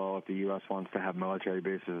example, if the U.S. wants to have military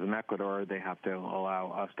bases in Ecuador, they have to allow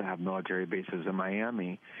us to have military bases in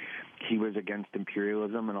Miami. He was against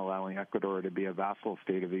imperialism and allowing Ecuador to be a vassal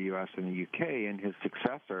state of the U.S. and the U.K., and his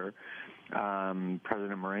successor,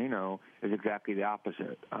 President Moreno, is exactly the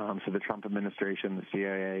opposite. So the Trump administration, the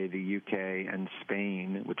CIA, the U.K., and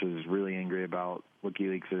Spain, which is really angry about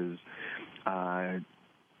WikiLeaks'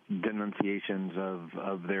 denunciations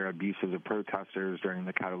of their abuses of protesters during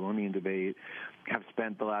the Catalonian debate, have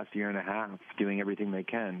spent the last year and a half doing everything they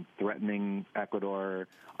can, threatening Ecuador,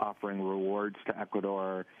 offering rewards to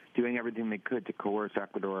Ecuador, doing everything they could to coerce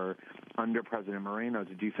Ecuador under President Moreno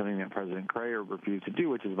to do something that President Correa refused to do,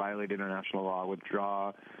 which is violate international law,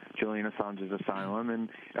 withdraw Julian Assange's asylum. And,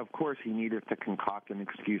 of course, he needed to concoct an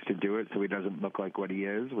excuse to do it so he doesn't look like what he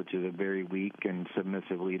is, which is a very weak and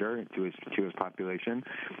submissive leader to his population.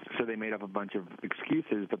 So they made up a bunch of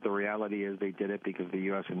excuses, but the reality is they did it because the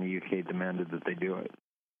U.S. and the U.K. demanded that they do it.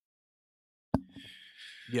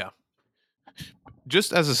 Yeah.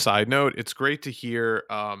 Just as a side note, it's great to hear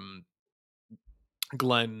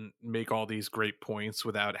Glenn make all these great points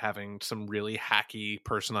without having some really hacky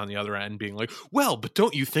person on the other end being like, well, but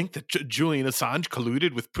don't you think that Julian Assange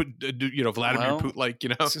colluded with, Vladimir Putin? Like,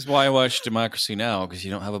 This is why I watch Democracy Now!, because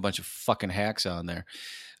you don't have a bunch of fucking hacks on there.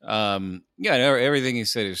 Yeah, everything he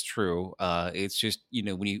said is true. It's just,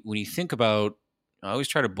 when you think about, I always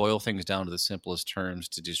try to boil things down to the simplest terms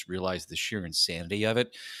to just realize the sheer insanity of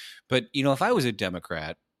it. But, if I was a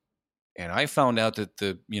Democrat and I found out that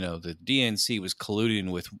the DNC was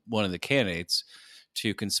colluding with one of the candidates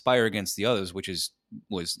to conspire against the others, which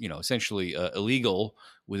was essentially illegal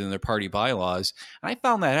within their party bylaws, and I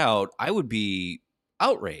found that out, I would be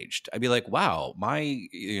outraged. I'd be like, wow, my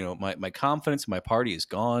confidence in my party is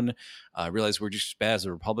gone. I realize we're just as bad as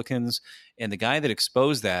the Republicans. And the guy that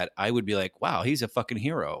exposed that, I would be like, wow, he's a fucking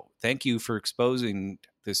hero. Thank you for exposing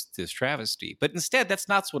this travesty. But instead, that's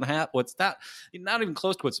not what's not even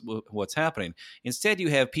close to what's happening. Instead, you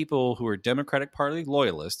have people who are Democratic Party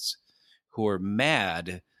loyalists who are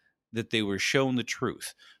mad that they were shown the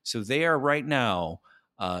truth. So they are right now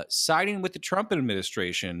siding with the Trump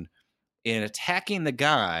administration and attacking the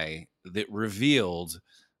guy that revealed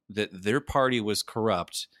that their party was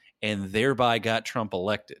corrupt and thereby got Trump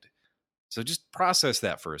elected. So just process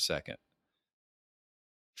that for a second.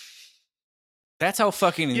 That's how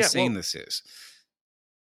fucking insane this is.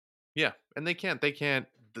 Yeah, and they can't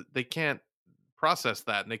process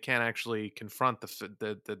that, and they can't actually confront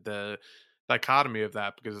the dichotomy of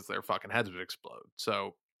that because their fucking heads would explode.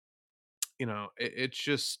 So, it's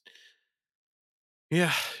just.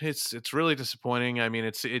 Yeah, it's really disappointing. I mean,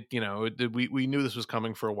 we knew this was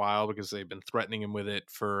coming for a while because they've been threatening him with it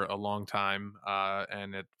for a long time,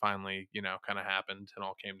 and it finally, kind of happened and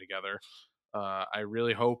all came together. I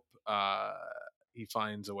really hope he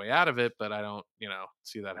finds a way out of it, but I don't,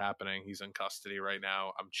 see that happening. He's in custody right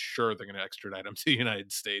now. I'm sure they're going to extradite him to the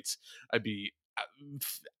United States. I'd be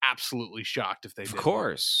absolutely shocked if they didn't. Of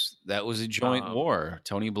course, that was a joint war.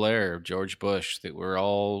 Tony Blair, George Bush, that we were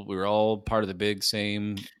all part of the big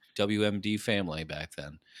same WMD family back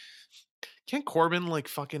then. Can't Corbyn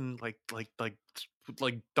fucking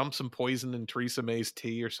dump some poison in Theresa May's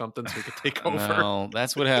tea or something so he could take over? No,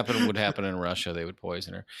 that's what happened. Would happen in Russia. They would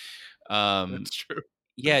poison her. That's true.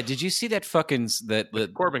 Yeah, did you see that fucking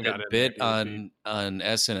Corbyn got bit on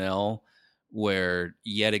SNL where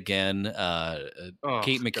yet again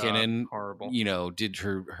Kate McKinnon, horrible. did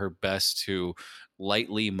her best to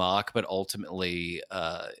lightly mock, but ultimately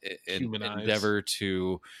endeavor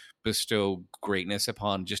to bestow greatness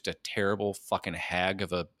upon just a terrible fucking hag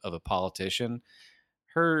of a politician.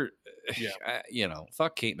 Her,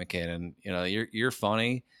 fuck Kate McKinnon. You're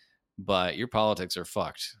funny, but your politics are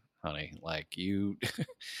fucked, honey. Like you're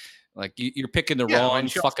picking the wrong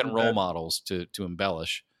fucking role models to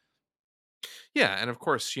embellish. Yeah, and of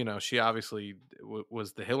course, she obviously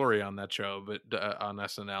was the Hillary on that show, but on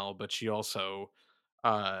SNL, but she also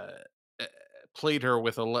played her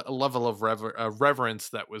with a level of reverence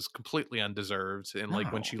that was completely undeserved. And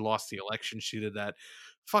when she lost the election, she did that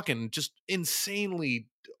fucking just insanely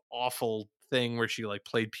awful thing where she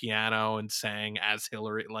played piano and sang as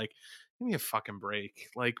Hillary. Give me a fucking break.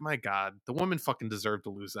 My God, the woman fucking deserved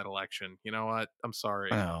to lose that election. You know what? I'm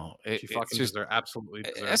sorry. Oh, she fucking absolutely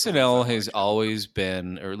deserved. SNL has always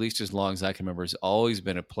been, or at least as long as I can remember, has always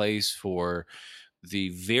been a place for the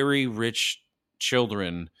very rich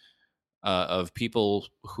children of people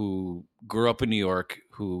who grew up in New York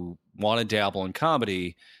who want to dabble in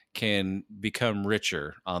comedy can become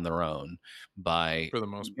richer on their own by, for the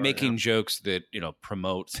most part, making jokes that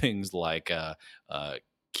promote things like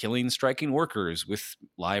killing striking workers with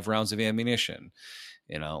live rounds of ammunition.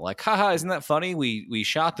 Haha, isn't that funny? We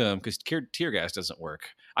shot them because tear gas doesn't work.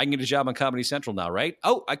 I can get a job on Comedy Central now, right?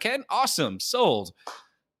 Oh, I can? Awesome. Sold.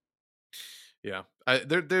 Yeah.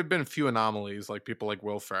 There have been a few anomalies, like people like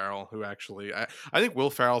Will Ferrell, who actually, I think Will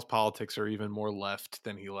Ferrell's politics are even more left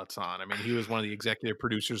than he lets on. I mean, he was one of the executive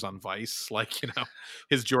producers on Vice.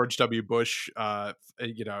 His George W. Bush,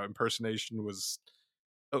 impersonation was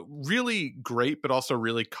really great, but also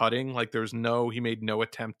really cutting. He made no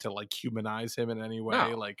attempt to humanize him in any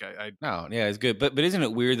way. No, yeah, it's good. But isn't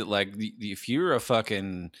it weird that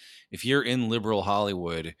if you're in liberal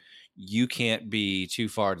Hollywood, you can't be too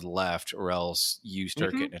far to the left or else you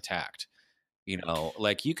start getting attacked. You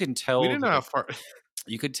can tell. We didn't know how far.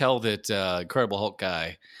 You could tell that Incredible Hulk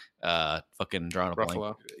guy, fucking drawing a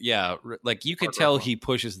blank. Yeah, you could tell he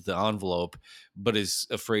pushes the envelope, but is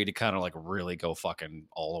afraid to kind of really go fucking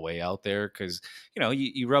all the way out there because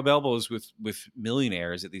you rub elbows with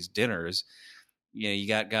millionaires at these dinners. You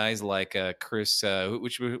got guys like Chris,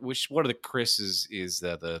 which one of the Chris's is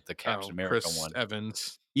the Captain America Chris one?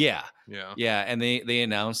 Evans. Yeah, and they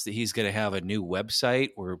announced that he's going to have a new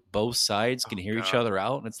website where both sides can hear each other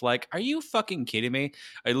out, and it's like, are you fucking kidding me?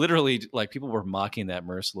 I literally people were mocking that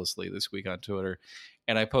mercilessly this week on Twitter,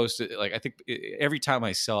 and I posted I think every time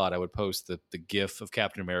I saw it, I would post the GIF of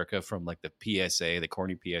Captain America from the PSA, the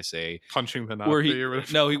corny PSA, punching the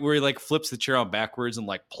Nazi where he flips the chair on backwards and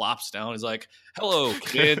plops down. He's like, "Hello,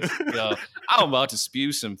 kids, I'm about to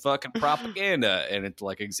spew some fucking propaganda," and it's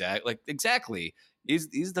exactly.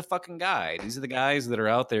 He's the fucking guy. These are the guys that are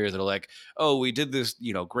out there that are like, oh, we did this,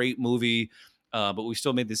 great movie, but we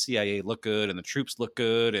still made the CIA look good and the troops look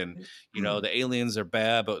good, and the aliens are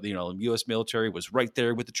bad, but the U.S. military was right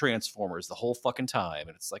there with the Transformers the whole fucking time,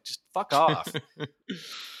 and it's just fuck off.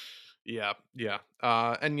 Yeah.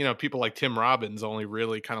 And people like Tim Robbins only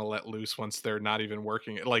really kind of let loose once they're not even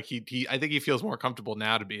working. I think he feels more comfortable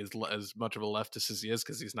now to be as much of a leftist as he is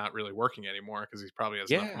because he's not really working anymore because he's probably has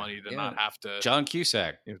enough money to not have to. John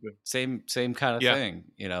Cusack, same kind of thing,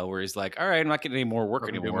 where he's like, all right, I'm not getting any more work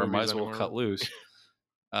anymore. Might as well cut loose.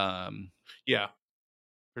 Yeah,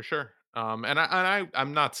 for sure. And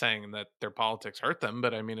I'm not saying that their politics hurt them,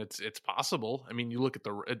 but I mean it's possible. I mean, you look at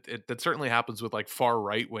that certainly happens with far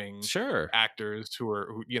right wing actors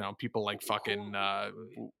who people like fucking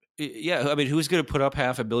yeah. I mean, who's going to put up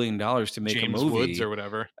 $500 million to make James a movie Woods or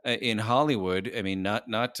whatever in Hollywood? I mean,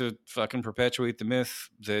 not to fucking perpetuate the myth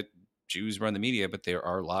that Jews run the media, but there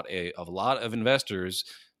are a lot of investors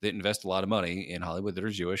that invest a lot of money in Hollywood that are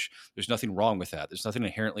Jewish. There's nothing wrong with that. There's nothing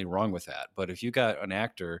inherently wrong with that. But if you got an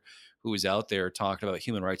actor who is out there talking about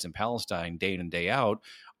human rights in Palestine day in and day out,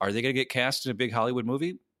 are they going to get cast in a big Hollywood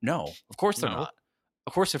movie? No, of course they're not.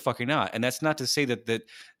 Of course they're fucking not. And that's not to say that the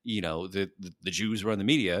Jews run the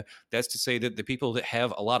media. That's to say that the people that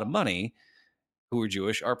have a lot of money who are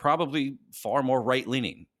Jewish are probably far more right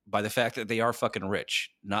leaning by the fact that they are fucking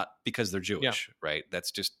rich, not because they're Jewish, right?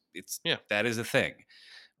 That's just that is a thing,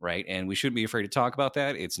 right? And we shouldn't be afraid to talk about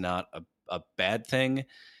that. It's not a bad thing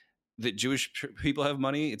that Jewish people have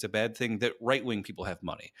money. It's a bad thing that right-wing people have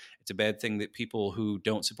money. It's a bad thing that people who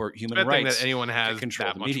don't support human bad rights thing that anyone has control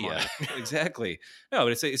that the much media. money. Exactly. No,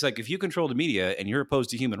 but it's like if you control the media and you're opposed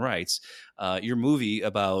to human rights, your movie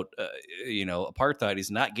about apartheid is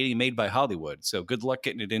not getting made by Hollywood. So good luck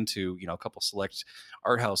getting it into a couple select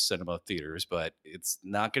art house cinema theaters, but it's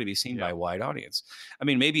not going to be seen by a wide audience. I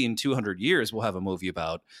mean, maybe in 200 years we'll have a movie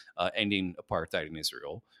about ending apartheid in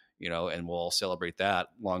Israel. And we'll all celebrate that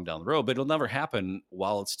long down the road, but it'll never happen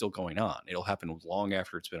while it's still going on. It'll happen long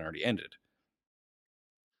after it's been already ended.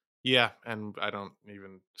 Yeah, and I don't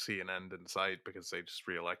even see an end in sight because they just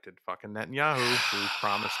reelected fucking Netanyahu, who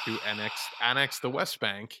promised to annex the West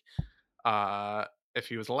Bank if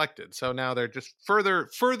he was elected. So now they're just further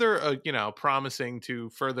promising to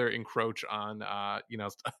further encroach on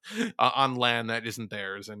on land that isn't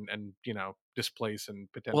theirs and displace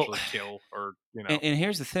and potentially kill or And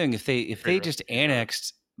here's the thing: if they just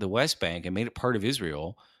annexed the West Bank and made it part of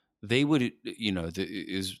Israel, they would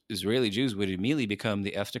the Israeli Jews would immediately become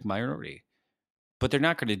the ethnic minority. But they're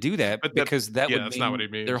not going to do that because that would that's mean not what he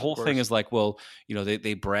means, their whole thing is like, well,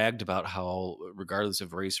 they bragged about how regardless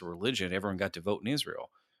of race or religion, everyone got to vote in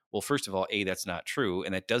Israel. Well, first of all, that's not true,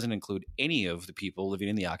 and that doesn't include any of the people living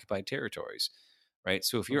in the occupied territories, right?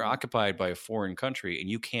 So if you're occupied by a foreign country and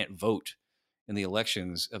you can't vote in the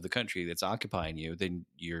elections of the country that's occupying you, then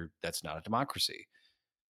that's not a democracy,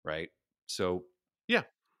 right? So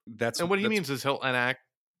that's and what he means is he'll annex.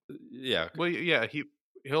 Yeah. Well, yeah,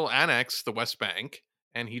 he'll annex the West Bank,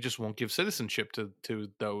 and he just won't give citizenship to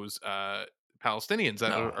those Palestinians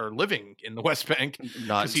that are living in the West Bank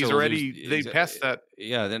because he's already they passed that.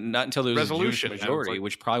 Yeah, then not until there's resolution, a Jewish majority,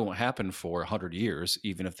 which probably won't happen for 100 years,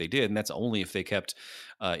 even if they did, and that's only if they kept,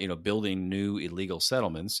 building new illegal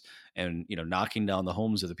settlements and knocking down the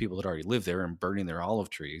homes of the people that already live there and burning their olive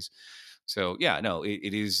trees. So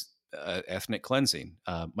it is ethnic cleansing.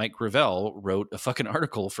 Mike Gravel wrote a fucking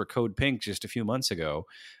article for Code Pink just a few months ago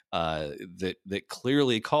that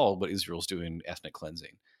clearly called what Israel's doing ethnic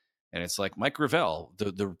cleansing. And it's like Mike Gravel,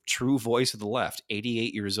 the true voice of the left,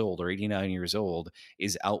 88 years old or 89 years old,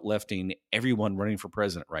 is outlefting everyone running for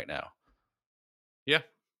president right now. Yeah.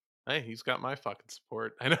 Hey, he's got my fucking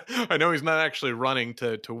support. I know he's not actually running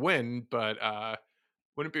to win, but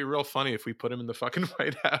wouldn't it be real funny if we put him in the fucking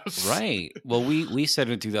White House? Right. Well, we said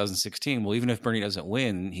in 2016, well, even if Bernie doesn't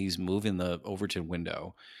win, he's moving the Overton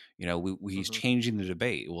window. He's changing the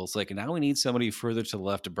debate. Well, it's like now we need somebody further to the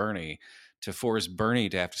left of Bernie to force Bernie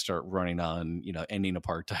to have to start running on, ending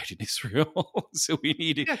apartheid in Israel. So we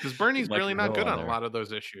need because Bernie's really not good on a lot of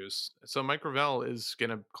those issues. So Mike Gravel is going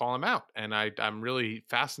to call him out, and I'm really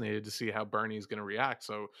fascinated to see how Bernie's going to react.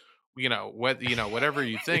 So, whatever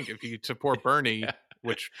you think, if you support Bernie,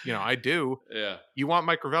 which I do, you want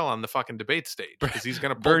Mike Gravel on the fucking debate stage because he's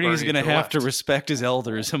going to pull Bernie's going to have to respect his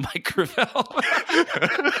elders, and Mike Gravel.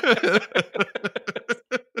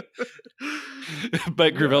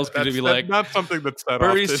 Mike Gravel's going to be like, not something that's that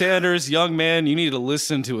Bernie often. Sanders, young man, you need to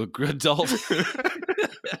listen to a good adult.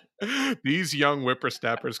 These young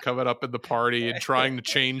whippersnappers coming up in the party and trying to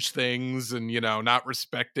change things and, not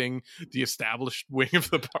respecting the established wing of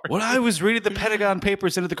the party. When I was reading the Pentagon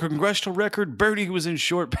Papers into the congressional record, Bernie was in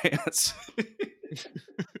short pants.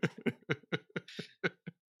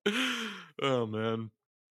 Oh, man.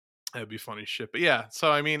 That'd be funny shit. But yeah,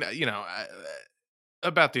 so I mean,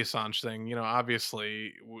 about the Assange thing,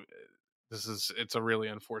 obviously it's a really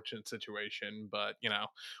unfortunate situation, but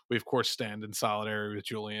we of course stand in solidarity with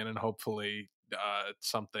Julian, and hopefully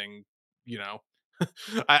something,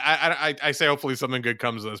 I say hopefully something good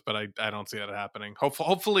comes of this, but I don't see that happening.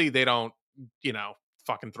 Hopefully they don't,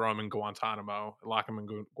 fucking throw him in Guantanamo, lock him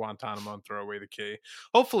in Guantanamo and throw away the key.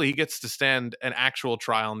 Hopefully he gets to stand an actual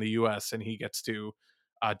trial in the US and he gets to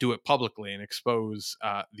do it publicly and expose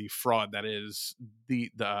the fraud that is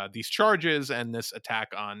these charges and this attack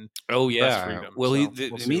on press freedom. Well,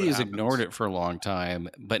 the media's ignored it for a long time,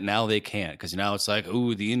 but now they can't because now it's like,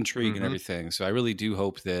 oh, the intrigue and everything. So I really do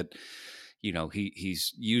hope that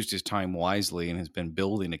he's used his time wisely and has been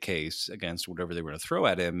building a case against whatever they were going to throw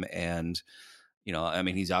at him. And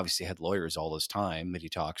he's obviously had lawyers all this time that he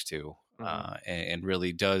talks to. And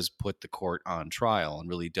really does put the court on trial and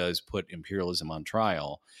really does put imperialism on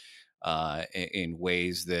trial in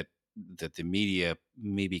ways that the media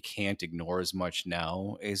maybe can't ignore as much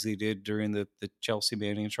now as they did during the Chelsea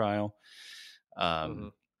Manning trial.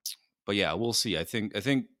 But yeah, we'll see. I think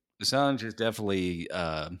Assange is definitely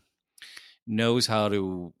knows how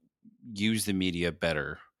to use the media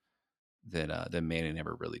better than Manning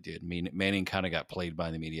ever really did. Manning kind of got played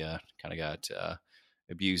by the media, kind of got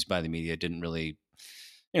abused by the media. Didn't really,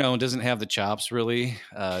 doesn't have the chops really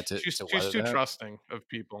to She's weather too that. trusting of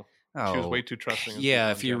people. She was way Oh, too trusting of yeah.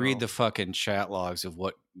 people If in you read general. the fucking chat logs of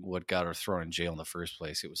what got her thrown in jail in the first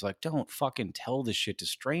place, it was like, don't fucking tell this shit to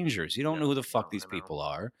strangers. You don't know who the fuck these people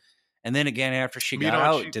are. And then again, after she got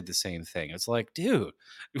out, did the same thing. It's like, dude,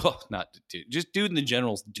 well, not dude, just dude in the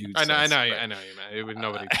general dude. I know, sense, I know, you meant. It would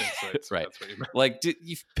nobody thinks right. So right. That's what you meant. Like,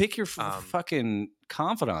 you pick your fucking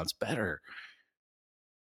confidants better.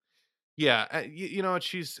 Yeah, you know what?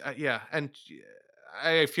 She's yeah, and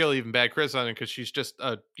I feel even bad criticizing because she's just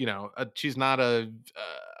she's not a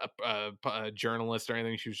journalist or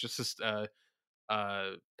anything. She was just a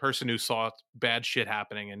person who saw bad shit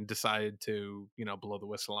happening and decided to blow the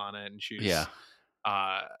whistle on it. And she's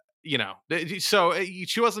so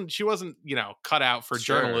she wasn't cut out for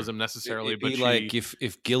journalism necessarily, but she like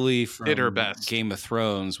if Gilly from did her best. Game of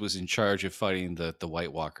Thrones was in charge of fighting the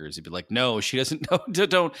White Walkers, he'd be like, no, she doesn't know.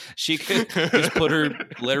 Don't she could just let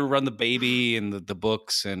her run the baby and the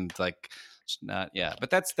books and like not But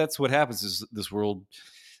that's what happens is this world,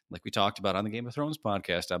 like we talked about on the Game of Thrones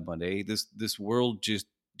podcast on Monday, this world just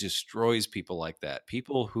destroys people like that.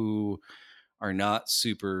 People who are not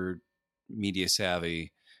super media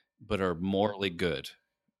savvy but are morally good,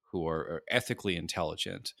 who are ethically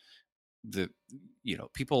intelligent.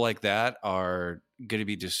 People like that are going to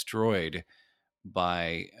be destroyed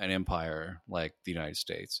by an empire like the United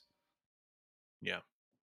States. Yeah.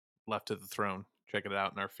 Left to the Throne. Check it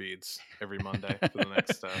out in our feeds every Monday for the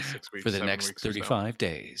next 6 weeks. For the next 35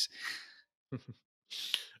 days.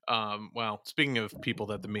 Well, speaking of people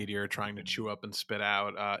that the media are trying to chew up and spit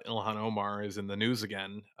out, Ilhan Omar is in the news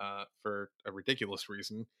again for a ridiculous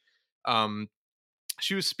reason.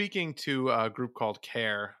 She was speaking to a group called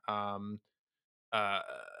CARE,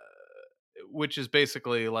 which is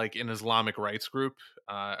basically like an Islamic rights group,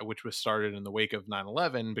 which was started in the wake of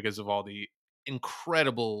 9/11 because of all the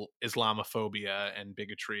incredible Islamophobia and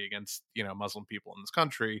bigotry against Muslim people in this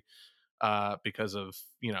country, because of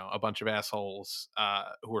a bunch of assholes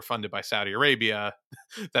who were funded by Saudi Arabia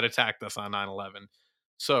that attacked us on 9/11.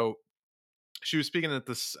 So she was speaking at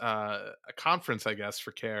this a conference, I guess,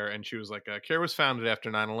 for CARE, and she was like, CARE was founded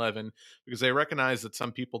after 9/11 because they recognized that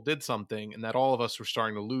some people did something and that all of us were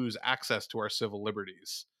starting to lose access to our civil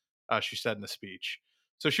liberties, she said in the speech.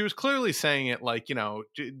 So she was clearly saying it like, it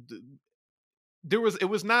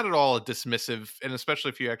was not at all a dismissive, and especially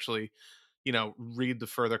if you actually read the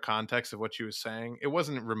further context of what she was saying, it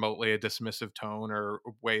wasn't remotely a dismissive tone or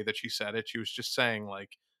way that she said it. She was just saying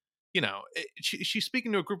like, she's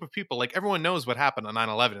speaking to a group of people. Like, everyone knows what happened on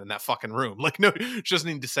 9/11 in that fucking room. Like, no, she doesn't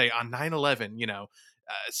need to say on 9/11,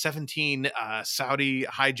 17 Saudi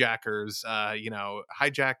hijackers,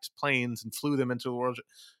 hijacked planes and flew them into the world.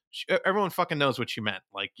 Everyone fucking knows what she meant.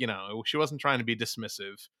 Like, she wasn't trying to be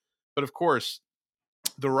dismissive. But of course,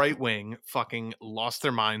 the right wing fucking lost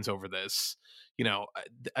their minds over this,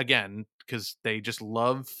 again, because they just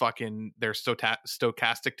love fucking their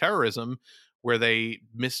stochastic terrorism, where they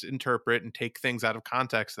misinterpret and take things out of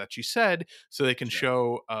context that she said, so they can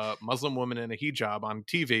show a Muslim woman in a hijab on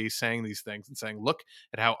TV saying these things and saying, look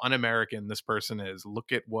at how un-American this person is.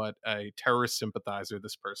 Look at what a terrorist sympathizer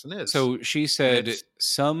this person is. So she said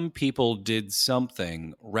some people did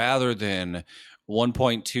something rather than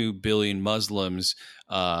 1.2 billion Muslims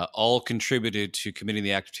all contributed to committing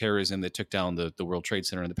the act of terrorism that took down the World Trade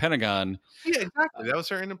Center and the Pentagon. Yeah, exactly. That was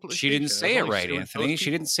her implication. She didn't say it right, Anthony.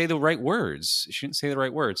 She didn't say the right words. She didn't say the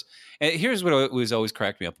right words. And here's what was always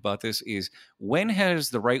cracked me up about this is, when has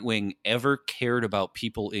the right wing ever cared about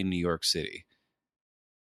people in New York City?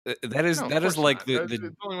 That is like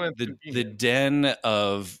the den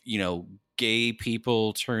of gay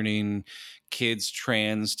people turning kids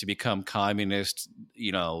trans to become communist.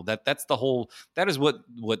 That's the whole. That is what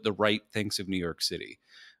the right thinks of New York City,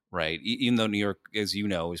 right? Even though New York, as you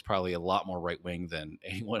know, is probably a lot more right wing than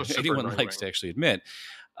anyone likes to actually admit.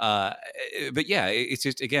 But yeah, it's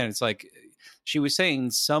just, again, it's like she was saying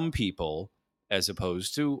some people as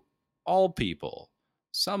opposed to all people.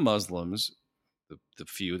 Some Muslims, the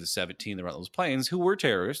few, the 17 that were on those planes, who were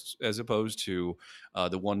terrorists, as opposed to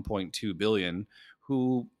the 1.2 billion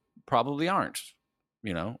who probably aren't,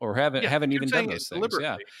 or haven't even done those things.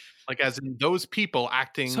 Yeah. Like, as in those people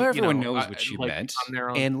acting. So everyone knows what she meant.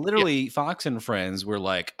 And literally, Fox and Friends were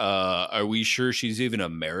like, are we sure she's even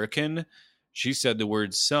American? She said the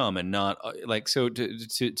word some and not like, so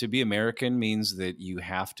to be American means that you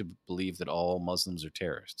have to believe that all Muslims are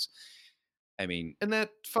terrorists. I mean, and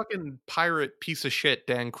that fucking pirate piece of shit,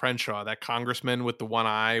 Dan Crenshaw, that congressman with the one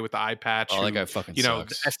eye, with the eye patch, that who, guy fucking you know,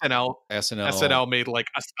 sucks. SNL made like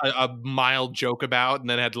a mild joke about, and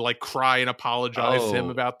then had to like cry and apologize to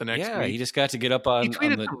him about the next yeah, week. he just got to get up He on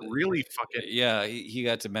tweeted the. some really fucking. Yeah, he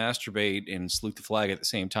got to masturbate and salute the flag at the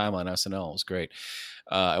same time on SNL. It was great.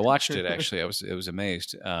 I watched it actually. I was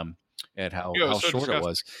amazed at Yeah, it was how so short it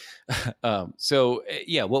disgusting. was. So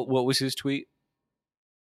yeah, what was his tweet?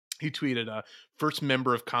 He tweeted, first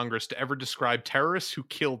member of Congress to ever describe terrorists who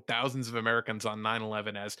killed thousands of Americans on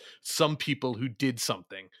 9/11 as some people who did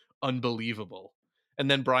something unbelievable.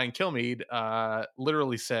 And then Brian Kilmeade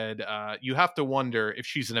literally said, you have to wonder if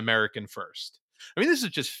she's an American first. I mean, this is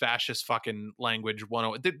just fascist fucking language.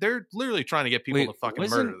 They're literally trying to get people to fucking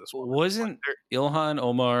murder this woman. Wasn't Ilhan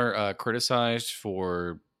Omar criticized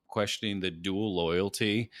for questioning the dual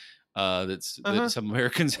loyalty that some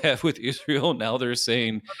Americans have with Israel? Now they're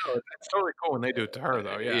saying, no, it's totally cool when they do it to her,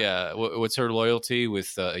 though. Yeah. What's her loyalty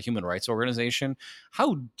with a human rights organization?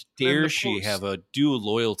 How dare she have a dual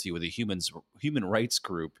loyalty with a human rights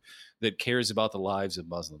group that cares about the lives of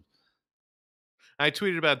Muslims? I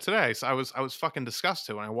tweeted about it today. So I was fucking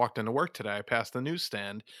disgusted when I walked into work today. I passed the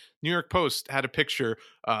newsstand. New York Post had a picture,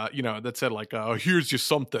 that said like, "Here's you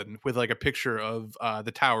something," with like a picture of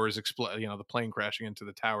the towers explode. The plane crashing into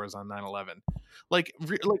the towers on 9/11. Like,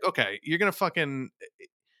 okay, you're gonna fucking.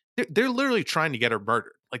 They're literally trying to get her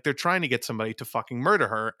murdered. Like, they're trying to get somebody to fucking murder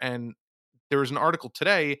her. And there was an article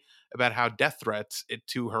today about how death threats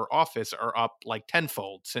to her office are up like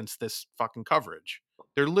tenfold since this fucking coverage.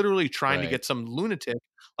 They're literally trying to get some lunatic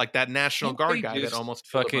like that National Guard guy that almost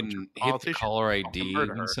fucking hit the caller ID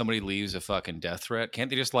when somebody leaves a fucking death threat. Can't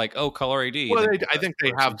they just like, oh, caller ID? Well, I think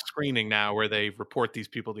they have screening now where they report these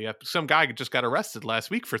people. Some guy just got arrested last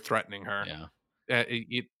week for threatening her. Yeah.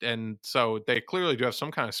 And so they clearly do have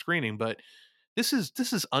some kind of screening, but this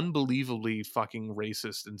is unbelievably fucking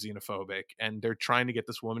racist and xenophobic, and they're trying to get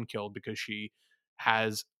this woman killed because she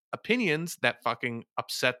has opinions that fucking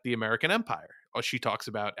upset the American empire. She talks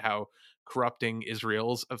about how corrupting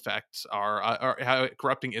Israel's effects are, or how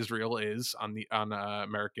corrupting Israel is on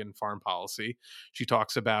American foreign policy. She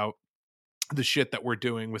talks about the shit that we're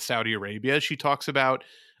doing with Saudi Arabia. She talks about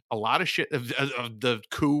a lot of shit of the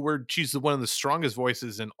coup, where she's one of the strongest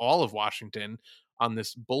voices in all of Washington on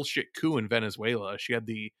this bullshit coup in Venezuela. She had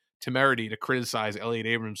the temerity to criticize Elliot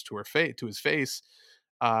Abrams to his face.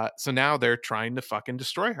 So now they're trying to fucking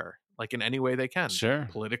destroy her, like in any way they can. Sure.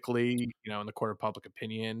 Politically, in the court of public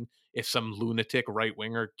opinion. If some lunatic right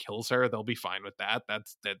winger kills her, they'll be fine with that.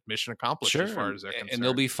 That's that mission accomplished as far as they're concerned. And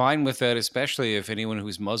they'll be fine with that, especially if anyone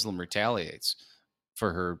who's Muslim retaliates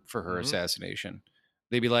for her assassination.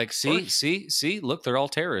 They'd be like, see, look, they're all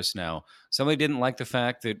terrorists now. Somebody didn't like the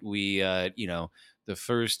fact that we, the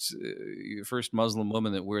first Muslim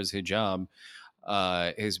woman that wears hijab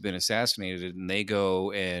has been assassinated, and they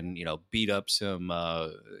go and beat up some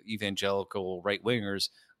evangelical right wingers.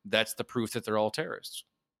 That's the proof that they're all terrorists.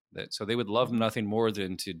 So they would love nothing more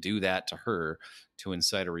than to do that to her to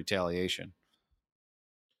incite a retaliation.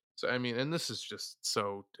 So I mean, and this is just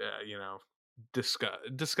so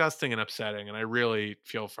disgusting and upsetting, and I really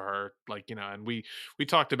feel for her. Like, and we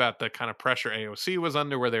talked about the kind of pressure AOC was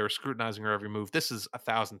under, where they were scrutinizing her every move. This is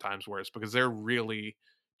 1,000 times worse, because they're really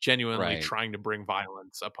genuinely trying to bring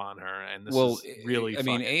violence upon her, and this is really. I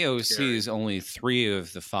mean, AOC scary. is only 3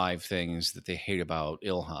 of the 5 things that they hate about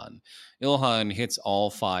Ilhan. Ilhan hits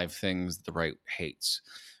all 5 things the right hates.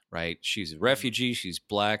 Right? She's a refugee. She's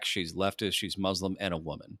black. She's leftist. She's Muslim, and a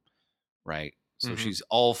woman. Right? So she's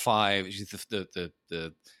all 5. She's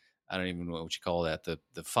the I don't even know what you call that. The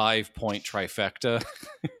 5-point trifecta.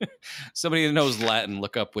 Somebody that knows Latin,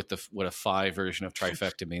 look up what a 5 version of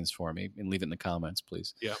trifecta means for me, and leave it in the comments,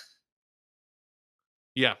 please. Yeah.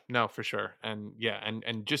 Yeah, no, for sure. And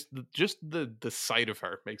and just the sight of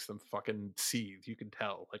her makes them fucking seethe. You can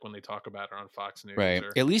tell, like, when they talk about her on Fox News. Right.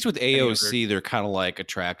 At least with AOC, they're kind of like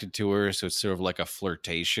attracted to her, so it's sort of like a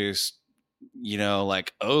flirtatious,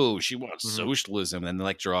 like, oh, she wants socialism, and they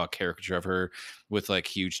like draw a caricature of her with like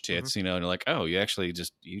huge tits, and they're like, oh, you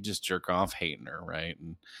just jerk off hating her, right?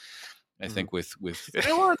 And I think with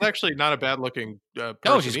Ilhan's actually not a bad looking person.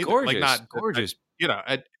 Oh, she's either. gorgeous, like, not gorgeous.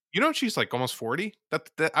 She's like almost 40.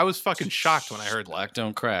 That I was fucking shocked when I heard black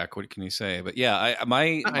don't crack. What can you say? But yeah,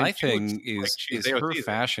 my thing is her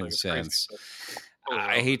fashion sense.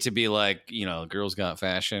 I hate to be like, girls got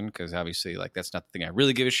fashion, because obviously, like, that's not the thing I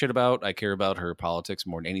really give a shit about. I care about her politics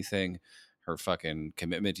more than anything. Her fucking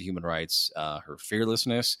commitment to human rights, her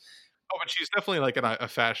fearlessness. Oh, but she's definitely like a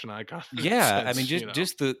fashion icon. Yeah, I mean,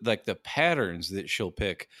 just the patterns that she'll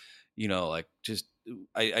pick, like just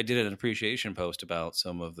I did an appreciation post about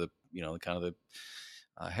some of the, kind of the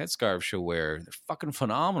headscarves she'll wear. They're fucking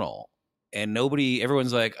phenomenal. And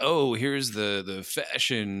everyone's like, oh, here's the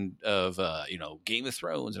fashion of, Game of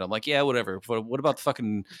Thrones. And I'm like, yeah, whatever. But what about the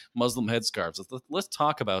fucking Muslim headscarves? Let's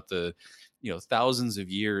talk about the, thousands of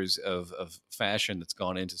years of fashion that's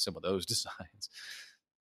gone into some of those designs.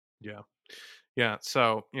 Yeah. Yeah.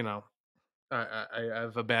 So, I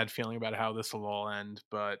have a bad feeling about how this will all end,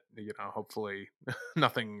 but hopefully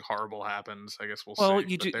nothing horrible happens. I guess we'll Well,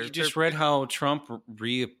 see. you But just read how Trump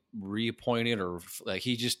reappointed or like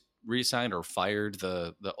he just reassigned or fired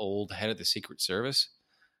the old head of the Secret Service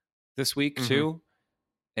this week too.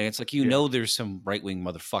 And it's like, there's some right-wing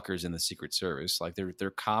motherfuckers in the Secret Service. Like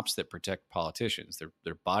they're cops that protect politicians.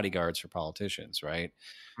 They're bodyguards for politicians, right?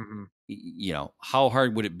 How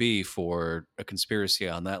hard would it be for a conspiracy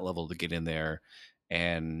on that level to get in there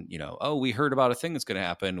and, oh, we heard about a thing that's going to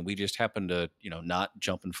happen. We just happen to, not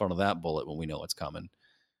jump in front of that bullet when we know it's coming.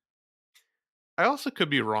 I also could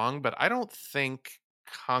be wrong, but I don't think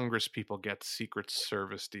Congress people get Secret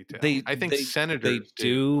Service detail. I think senators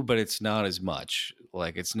do, but it's not as much.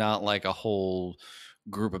 Like it's not like a whole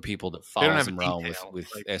group of people that follows them around with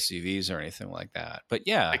like, SUVs or anything like that. But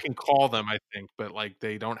yeah, I can call them, I think, but like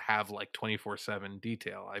they don't have like 24/7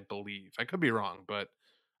 detail, I believe. I could be wrong, but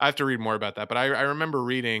I have to read more about that. But I remember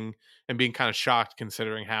reading and being kind of shocked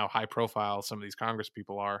considering how high profile some of these Congress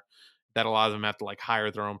people are, that a lot of them have to like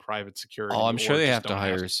hire their own private security. Oh, I'm sure they have to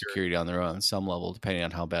hire security on their own on some level, depending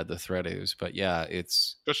on how bad the threat is. But yeah,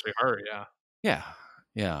 it's especially her. Yeah.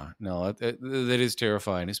 No, that is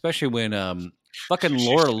terrifying, especially when fucking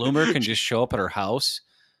Laura Loomer can just show up at her house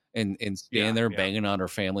and stand there banging on her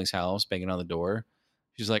family's house, banging on the door.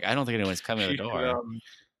 She's like, I don't think anyone's coming to the door.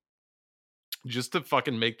 Just to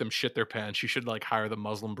fucking make them shit their pants, she should like hire the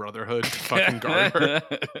Muslim Brotherhood to fucking guard her.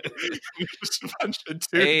 Just a bunch of dudes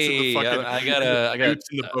hey, I got in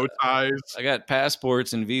the bow ties. I got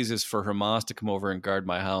passports and visas for Hamas to come over and guard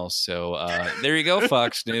my house. So there you go,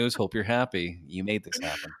 Fox News. Hope you're happy. You made this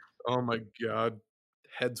happen. Oh my god,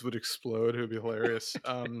 heads would explode. It would be hilarious.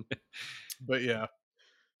 But yeah,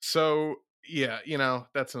 so yeah,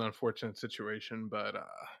 that's an unfortunate situation, but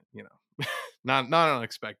not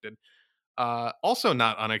unexpected. Also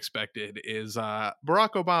not unexpected is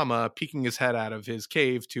Barack Obama peeking his head out of his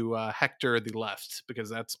cave to hector the left, because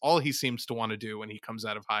that's all he seems to want to do when he comes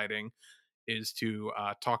out of hiding, is to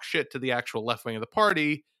talk shit to the actual left wing of the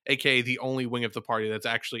party, aka the only wing of the party that's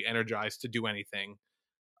actually energized to do anything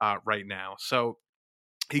right now. So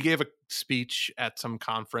he gave a speech at some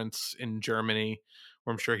conference in Germany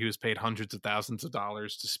where I'm sure he was paid hundreds of thousands of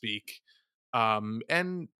dollars to speak.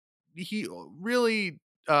 And he really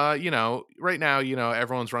right now,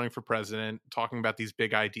 everyone's running for president, talking about these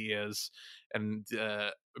big ideas, and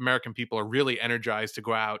American people are really energized to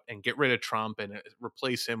go out and get rid of Trump and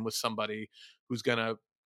replace him with somebody who's going to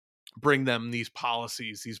bring them these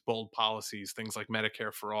policies, these bold policies, things like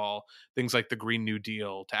Medicare for all, things like the Green New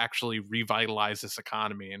Deal, to actually revitalize this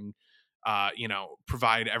economy and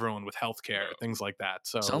provide everyone with health care, things like that.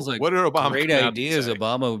 So sounds like what did Obama great ideas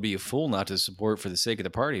Obama would be a fool not to support for the sake of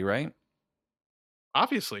the party, right?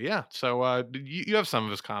 Obviously, yeah. So you have some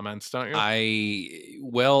of his comments, don't you?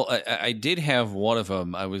 I did have one of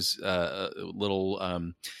them. I was a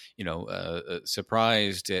little,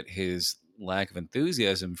 surprised at his lack of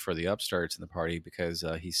enthusiasm for the upstarts in the party, because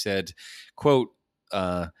he said, quote,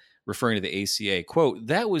 referring to the ACA, quote,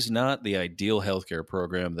 that was not the ideal healthcare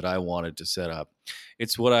program that I wanted to set up.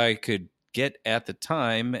 It's what I could get at the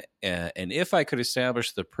time. And if I could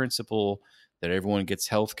establish the principle that everyone gets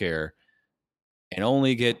healthcare and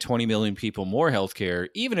only get 20 million people more healthcare,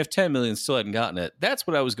 even if 10 million still hadn't gotten it, that's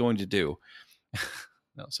what I was going to do.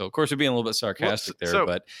 So, of course, we're being a little bit sarcastic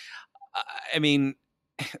but I mean,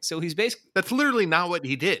 so he's basically... That's literally not what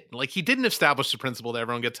he did. Like, he didn't establish the principle that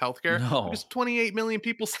everyone gets healthcare. No. Because 28 million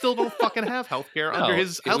people still don't fucking have healthcare under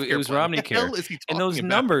his healthcare It was plan. Romney care. And those about?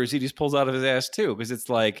 Numbers he just pulls out of his ass, too, because it's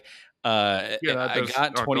like, I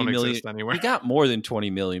got 20 million. We got more than 20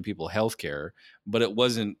 million people healthcare, but it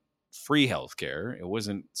wasn't free healthcare. It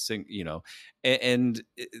wasn't, and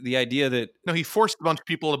the idea that... No, he forced a bunch of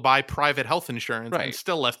people to buy private health insurance, and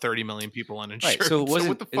still left 30 million people uninsured. Right. So it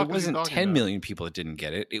wasn't 10 about? million people that didn't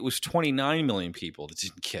get it. It was 29 million people that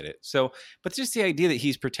didn't get it. So, but just the idea that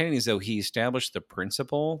he's pretending as though he established the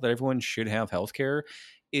principle that everyone should have healthcare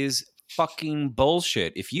is fucking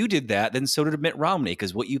bullshit. If you did that, then so did Mitt Romney,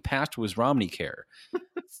 because what you passed was Romney care.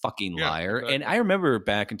 Fucking liar. Exactly. And I remember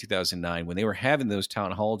back in 2009 when they were having those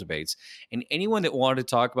town hall debates, and anyone that wanted to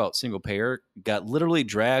talk about single payer got literally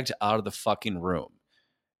dragged out of the fucking room.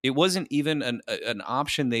 It wasn't even an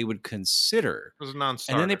option they would consider. It was a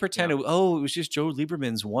non-starter. And then they pretended, it was just Joe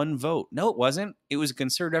Lieberman's one vote. No, it wasn't. It was a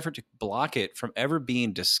concerted effort to block it from ever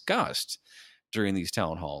being discussed during these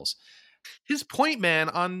town halls. His point, man,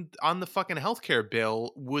 on the fucking healthcare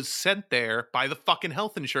bill was sent there by the fucking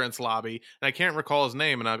health insurance lobby, and I can't recall his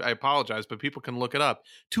name, and I apologize, but people can look it up,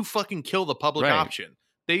 to fucking kill the public option.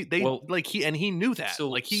 They he knew that.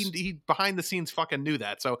 So, he behind the scenes fucking knew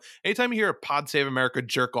that. So anytime you hear a Pod Save America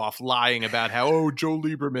jerk off lying about how Joe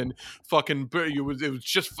Lieberman fucking it was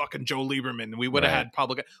just fucking Joe Lieberman, we would have had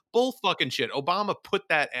public bull fucking shit. Obama put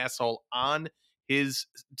that asshole on his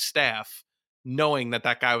staff, knowing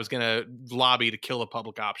that guy was going to lobby to kill a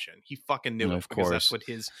public option. He fucking knew it, because that's what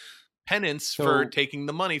his penance for taking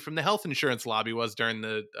the money from the health insurance lobby was during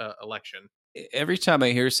the election. Every time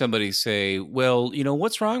I hear somebody say, well,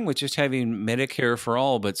 what's wrong with just having Medicare for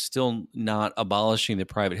all, but still not abolishing the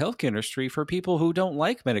private healthcare industry for people who don't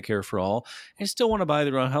like Medicare for all and still want to buy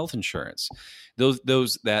their own health insurance?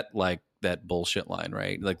 That bullshit line,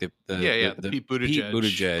 right? Like the Pete Buttigieg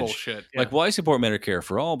bullshit. Yeah. Like, well, I support Medicare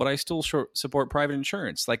for all, but I still support private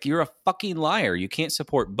insurance. Like, you're a fucking liar. You can't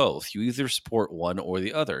support both. You either support one or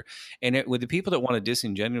the other. And with the people that want to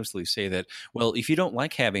disingenuously say that, well, if you don't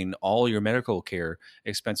like having all your medical care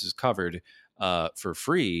expenses covered for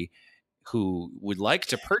free, who would like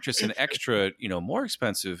to purchase an extra, more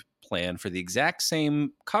expensive plan for the exact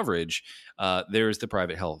same coverage, there's the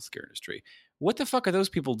private healthcare industry. What the fuck are those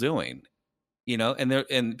people doing?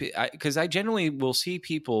 Because I generally will see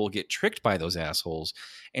people get tricked by those assholes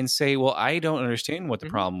and say, well, I don't understand what the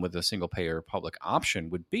problem with a single payer public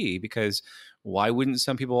option would be, because why wouldn't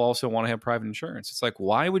some people also want to have private insurance? It's like,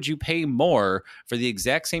 why would you pay more for the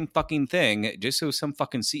exact same fucking thing just so some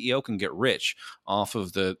fucking CEO can get rich off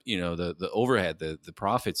of the overhead, the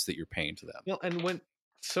profits that you're paying to them?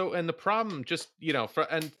 And the problem, just,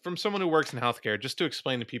 from someone who works in healthcare, just to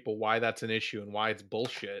explain to people why that's an issue and why it's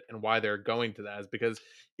bullshit and why they're going to that, is because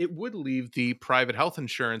it would leave the private health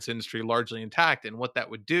insurance industry largely intact. And what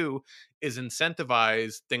that would do is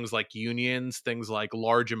incentivize things like unions, things like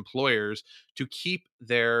large employers to keep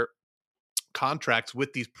their contracts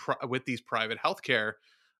with these private healthcare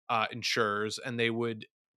insurers, and they would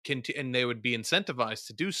be incentivized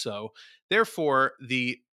to do so. Therefore,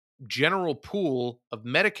 the general pool of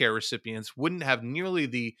Medicare recipients wouldn't have nearly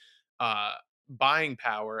the buying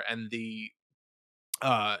power and the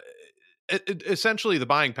essentially the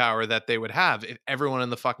buying power that they would have if everyone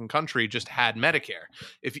in the fucking country just had Medicare.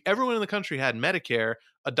 If everyone in the country had Medicare,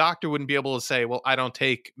 a doctor wouldn't be able to say, well, I don't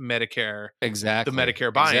take Medicare. Exactly. The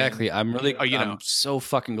Medicare buy-in. Exactly. I'm so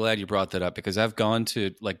fucking glad you brought that up, because I've gone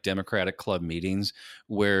to like Democratic club meetings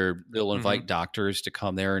where they'll invite doctors to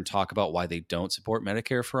come there and talk about why they don't support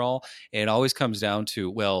Medicare for all. And it always comes down to,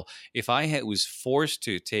 well, if I was forced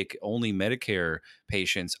to take only Medicare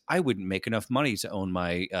patients, I wouldn't make enough money to own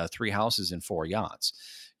my 3 houses and 4 yachts.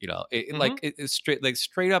 It's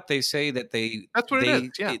straight up. They say that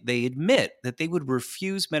they admit that they would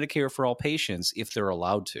refuse Medicare for all patients if they're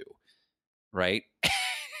allowed to, right?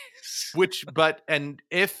 And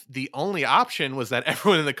if the only option was that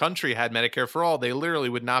everyone in the country had Medicare for all, they literally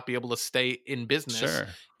would not be able to stay in business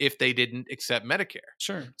if they didn't accept Medicare.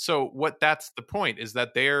 Sure. So that's the point, is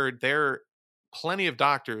that there are plenty of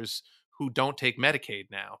doctors who don't take Medicaid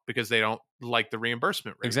now because they don't like the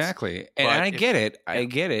reimbursement rates. Exactly. And I get it. I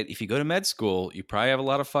get it. If you go to med school, you probably have a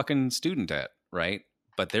lot of fucking student debt, right?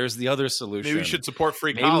 But there's the other solution. Maybe we should support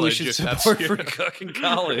free college. Maybe we should support free fucking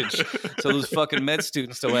college. So those fucking med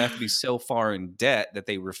students don't have to be so far in debt that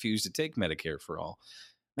they refuse to take Medicare for all.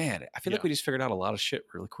 Man, I feel like we just figured out a lot of shit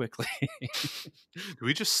really quickly. Did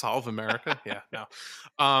we just solve America? Yeah, no.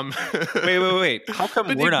 Wait. How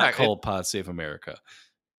come we're not called Pod Save America?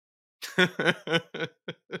 I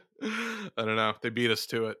don't know. They beat us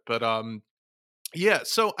to it. But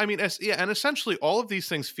so I mean, and essentially all of these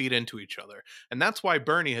things feed into each other. And that's why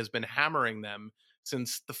Bernie has been hammering them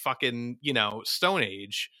since the fucking, Stone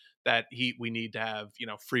Age, that we need to have,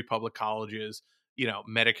 free public colleges,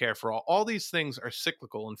 Medicare for all. All these things are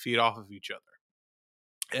cyclical and feed off of each other.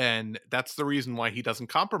 And that's the reason why he doesn't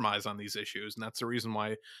compromise on these issues. And that's the reason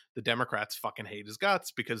why the Democrats fucking hate his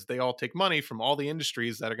guts, because they all take money from all the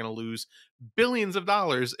industries that are going to lose billions of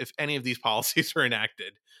dollars if any of these policies are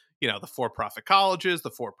enacted. The for-profit colleges,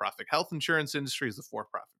 the for-profit health insurance industries, the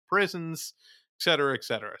for-profit prisons, et cetera, et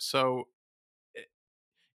cetera. So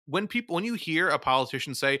when you hear a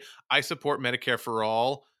politician say, I support Medicare for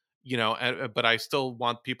all, but I still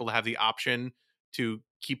want people to have the option to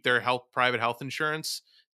keep their private health insurance,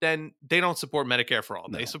 then they don't support Medicare for all.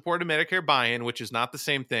 No. They support a Medicare buy-in, which is not the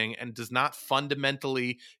same thing and does not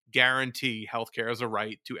fundamentally guarantee healthcare as a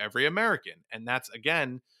right to every American. And that's,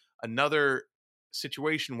 again, another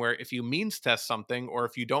situation where if you means test something or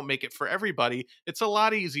if you don't make it for everybody, it's a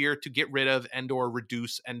lot easier to get rid of and or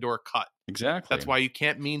reduce and or cut. Exactly. That's why you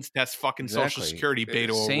can't means test fucking Social Security,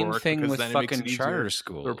 Beto Same O'Rourke, thing because with then fucking it makes it charter easier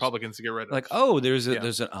schools. for Republicans to get rid of. Like, oh, there's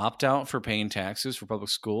an opt-out for paying taxes for public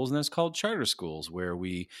schools, and that's called charter schools, where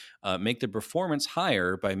we make the performance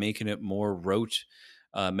higher by making it more rote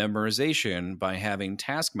memorization by having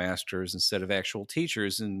taskmasters instead of actual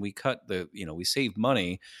teachers, and we cut we save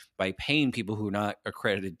money by paying people who are not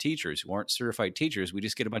accredited teachers, who aren't certified teachers. We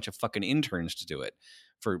just get a bunch of fucking interns to do it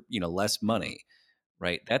for less money,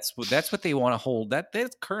 right? That's what they want to hold.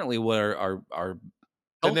 That's currently what our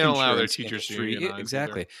and they don't allow their insurance teachers to industry, unionize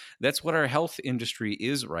exactly. either. That's what our health industry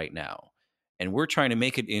is right now, and we're trying to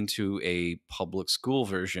make it into a public school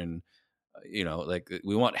version. Like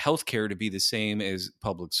we want healthcare to be the same as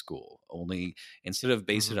public school, only instead of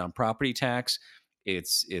based it on property tax,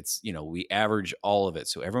 it's we average all of it,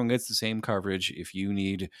 so everyone gets the same coverage. If you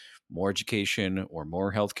need more education or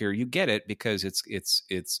more healthcare, you get it because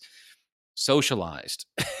it's socialized,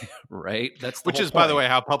 right? That's which is, by the way,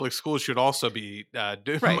 how public schools should also be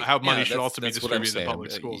right. How money should also be distributed in public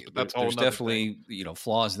schools. But that's there's definitely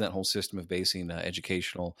flaws in that whole system of basing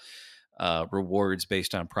educational rewards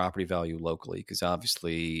based on property value locally, because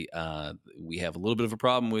obviously we have a little bit of a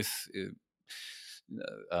problem with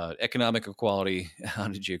economic equality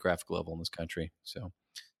on a geographic level in this country. So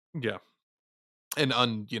yeah, and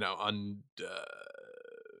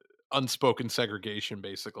unspoken segregation,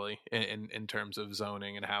 basically, in terms of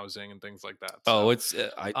zoning and housing and things like that. So, it's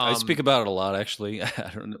I speak about it a lot, actually.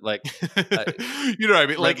 I don't know, like you know what I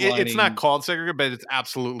mean? Like it's not called segregation, but it's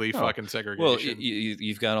absolutely fucking segregation. Well,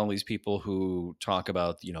 you've got all these people who talk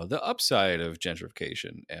about the upside of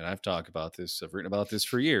gentrification, and I've talked about this. I've written about this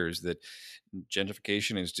for years. That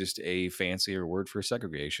gentrification is just a fancier word for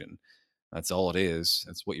segregation. That's all it is.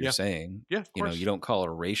 That's what you're saying. Yeah, of course. You don't call it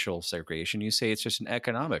a racial segregation. You say it's just an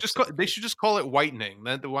economic. They should just call it whitening.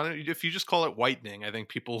 If you just call it whitening, I think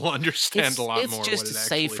people will understand a lot more. It's just a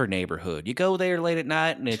safer neighborhood. You go there late at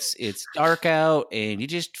night and it's dark out, and you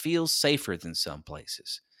just feel safer than some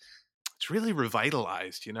places. It's really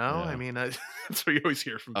revitalized, Yeah. I mean, that's what you always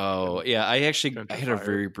hear from. Oh yeah, I had a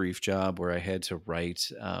very brief job where I had to write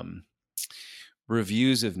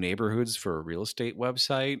reviews of neighborhoods for a real estate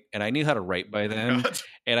website, and I knew how to write by then,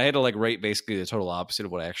 and I had to write basically the total opposite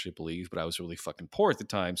of what I actually believe, but I was really fucking poor at the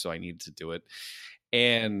time, so I needed to do it.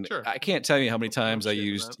 And I can't tell you how many times I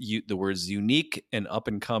used the words unique and up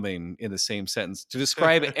and coming in the same sentence to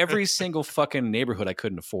describe every single fucking neighborhood I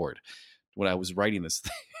couldn't afford when I was writing this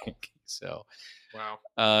thing. So wow.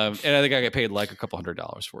 And I think I got paid like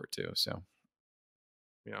 $200 for it too. So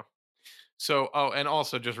yeah. So, and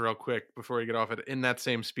also just real quick before we get off it, in that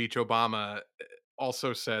same speech, Obama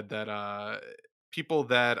also said that people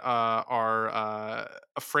that are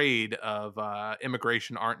afraid of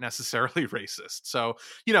immigration aren't necessarily racist. So,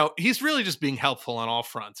 he's really just being helpful on all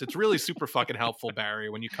fronts. It's really super fucking helpful, Barry,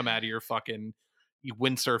 when you come out of your fucking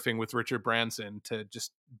windsurfing with Richard Branson to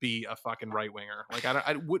just be a fucking right winger. Like,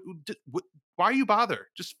 why are you bother?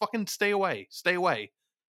 Just fucking stay away. Stay away.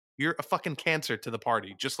 You're a fucking cancer to the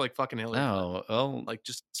party, just like fucking Hillary. No, well, like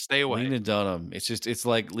just stay away. Lena Dunham. It's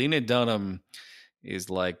like Lena Dunham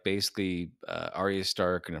is like basically Arya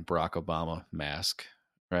Stark in a Barack Obama mask,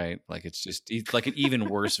 right? Like it's like an even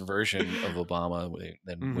worse version of Obama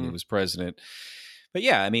than when he was president. But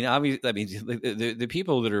yeah, I mean, obviously, the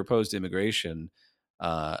people that are opposed to immigration,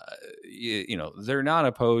 they're not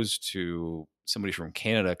opposed to somebody from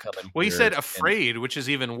Canada coming. Well, he said afraid, which is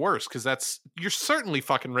even worse, because you're certainly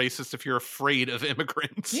fucking racist if you're afraid of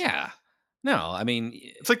immigrants. Yeah. No, I mean,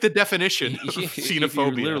 it's like the definition of xenophobia.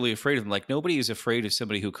 You're literally afraid of them. Like nobody is afraid of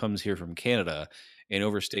somebody who comes here from Canada and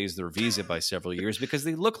overstays their visa by several years because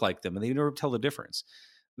they look like them and they never tell the difference.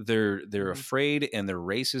 They're afraid and they're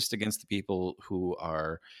racist against the people who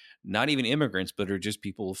are not even immigrants, but are just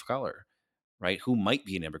people of color. Right, who might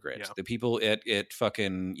be an immigrant? Yeah. The people at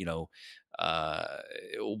fucking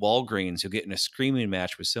Walgreens who get in a screaming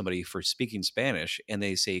match with somebody for speaking Spanish, and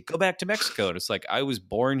they say, "Go back to Mexico." And it's like, I was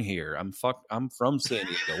born here. I'm from San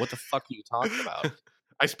Diego. What the fuck are you talking about?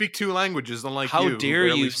 I speak 2 languages, unlike How you. How dare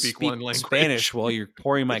you speak one language. Spanish while you're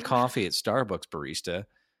pouring my coffee at Starbucks, barista?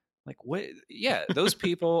 Like what? Yeah, those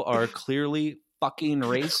people are clearly fucking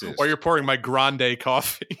racist. While you're pouring my grande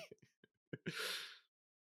coffee.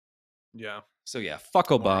 Yeah. So yeah, fuck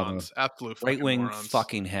Obama. Morons. Absolute right-wing morons.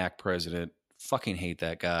 fucking hack president. fucking hate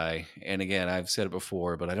that guy. And again, I've said it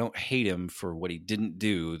before, but I don't hate him for what he didn't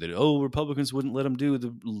do. That Republicans wouldn't let him do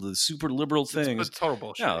the super liberal things. It's total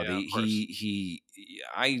bullshit. No, yeah,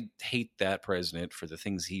 I hate that president for the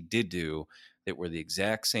things he did do that were the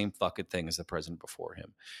exact same fucking thing as the president before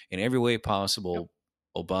him. In every way possible,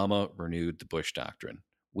 Obama renewed the Bush doctrine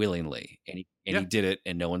willingly, and he did it,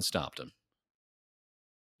 and no one stopped him.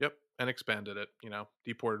 Yep, and expanded it.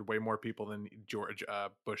 Deported way more people than George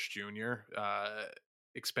Bush Jr.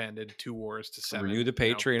 Expanded 2 wars to 7. Renewed the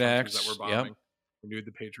Patriot Act that were bombing. Renewed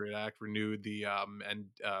the Patriot Act. Renewed the oh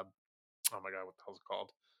my god, what the hell's it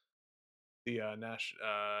called? The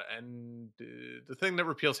and the thing that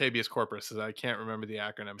repeals habeas corpus is I can't remember the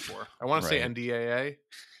acronym for. I want to say NDAA.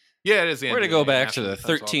 Yeah, it is. We're going to go back to the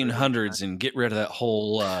 1300s and get rid of that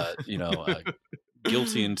whole,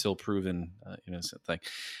 guilty until proven innocent thing.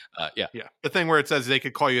 Yeah. The thing where it says they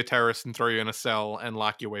could call you a terrorist and throw you in a cell and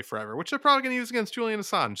lock you away forever, which they're probably going to use against Julian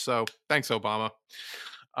Assange. So thanks, Obama.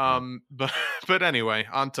 But anyway,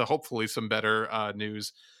 on to hopefully some better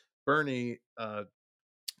news. Bernie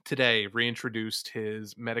today reintroduced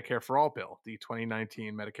his Medicare for All bill, the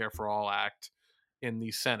 2019 Medicare for All Act, in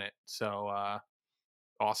the Senate. So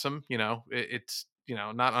awesome. It's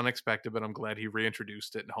not unexpected, but I'm glad he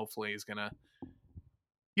reintroduced it, and hopefully he's gonna.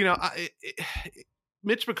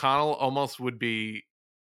 Mitch McConnell almost would be.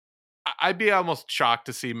 I'd be almost shocked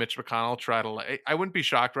to see Mitch McConnell try to. I wouldn't be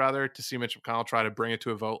shocked, rather, to see Mitch McConnell try to bring it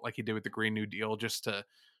to a vote like he did with the Green New Deal, just to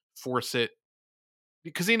force it,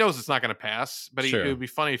 because he knows it's not going to pass. But it would be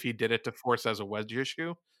funny if he did it to force as a wedge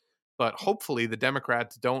issue. But hopefully the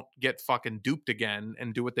Democrats don't get fucking duped again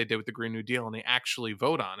and do what they did with the Green New Deal and they actually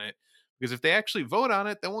vote on it. Because if they actually vote on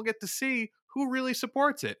it, then we'll get to see who really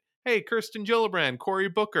supports it. Hey, Kirsten Gillibrand, Cory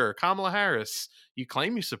Booker, Kamala Harris, you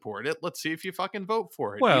claim you support it. Let's see if you fucking vote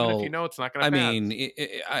for it. Well, even if you know it's not going to pass. I mean,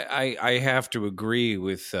 I have to agree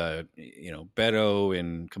with, Beto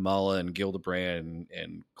and Kamala and Gillibrand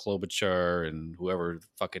and Klobuchar and whoever the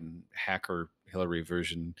fucking hacker Hillary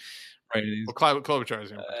version. Right. Well, Klobuchar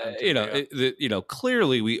is going to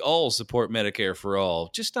clearly we all support Medicare for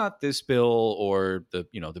all, just not this bill or the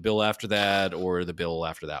bill after that or the bill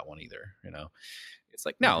after that one either. It's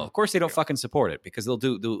like, no, of course they don't fucking support it, because they'll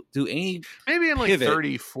do any maybe in like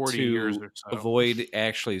 30, 40 years or so avoid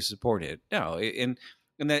actually support it. No, and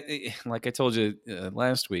that, like I told you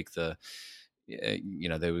last week, there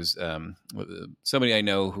was somebody I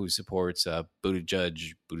know who supports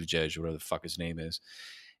Buttigieg, whatever the fuck his name is,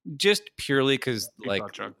 just purely because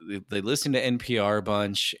they listened to NPR a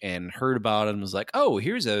bunch and heard about it and was like, oh,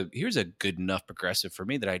 here's a good enough progressive for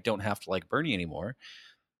me that I don't have to like Bernie anymore.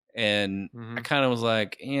 And I kind of was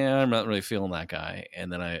like, yeah, I'm not really feeling that guy.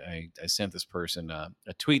 And then I sent this person a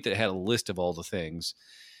tweet that had a list of all the things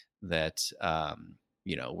that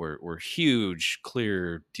were huge,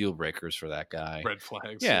 clear deal breakers for that guy. Red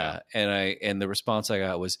flags. Yeah. And the response I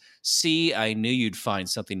got was, see, I knew you'd find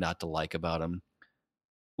something not to like about him.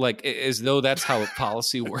 Like, as though that's how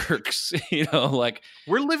policy works, like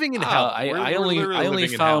we're living in hell. I only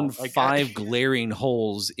found 5 glaring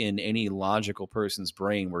holes in any logical person's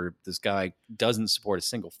brain where this guy doesn't support a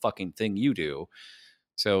single fucking thing you do.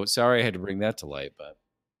 So sorry I had to bring that to light, but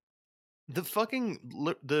the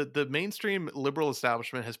fucking the mainstream liberal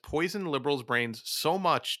establishment has poisoned liberals' brains so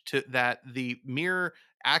much that the mere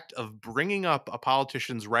act of bringing up a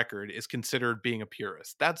politician's record is considered being a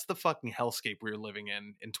purist. That's the fucking hellscape we're living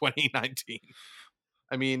in 2019.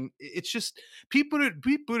 I mean, it's just Pete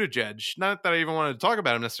Buttigieg. Not that I even wanted to talk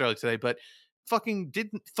about him necessarily today, but fucking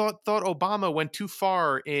thought Obama went too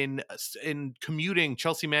far in commuting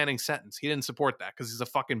Chelsea Manning's sentence. He didn't support that because he's a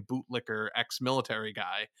fucking bootlicker ex-military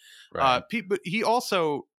guy. Right. But he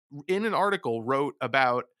also, in an article, wrote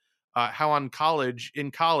about how in college,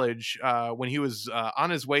 when he was on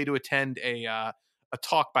his way to attend a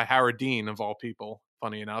talk by Howard Dean, of all people,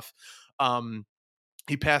 funny enough,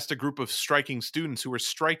 he passed a group of striking students who were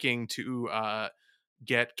striking to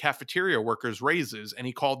get cafeteria workers raises, and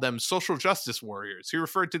he called them social justice warriors. He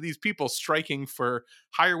referred to these people striking for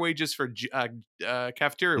higher wages for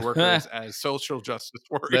cafeteria workers as social justice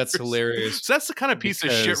warriors. That's hilarious. So that's the kind of piece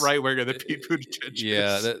of shit right winger that Pete Buttigieg is.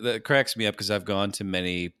 Yeah, that cracks me up, because I've gone to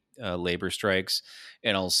many labor strikes,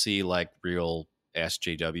 and I'll see like real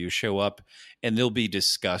SJW show up, and they'll be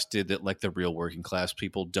disgusted that like the real working class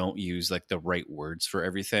people don't use like the right words for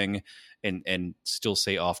everything, and still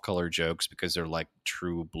say off color jokes because they're like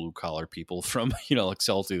true blue collar people from like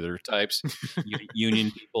self-dealer types,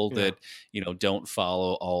 union people that don't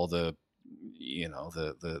follow all the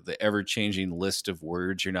the ever changing list of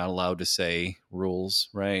words you're not allowed to say rules,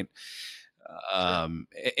 right? And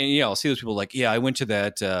I'll see those people like, yeah, I went to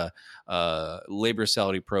that labor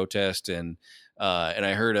salary protest, and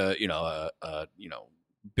I heard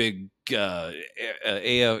big what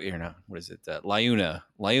is it? Liuna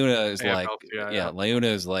is AFL, like Liuna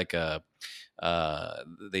is like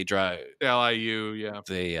they drive LIU,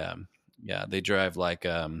 they drive like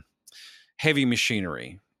heavy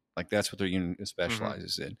machinery. Like that's what their union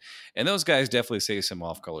specializes in. And those guys definitely say some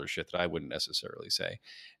off-color shit that I wouldn't necessarily say.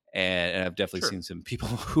 And I've definitely seen some people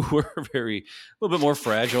who were a little bit more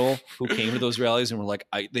fragile, who came to those rallies and were like,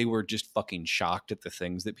 they were just fucking shocked at the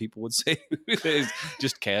things that people would say,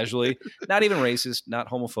 just casually, not even racist, not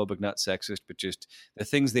homophobic, not sexist, but just the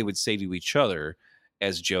things they would say to each other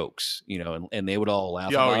as jokes, and they would all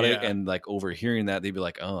laugh about it. And like overhearing that, they'd be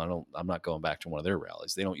like, "Oh, I'm not going back to one of their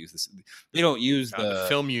rallies. They don't use this. They don't use the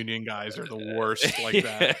film union guys are the worst like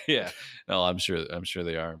that." Yeah. No, I'm sure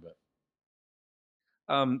they are, but.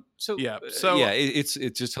 It's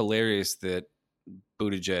just hilarious that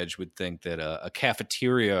Buttigieg would think that a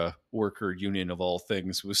cafeteria worker union of all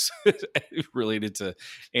things was related to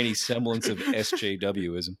any semblance of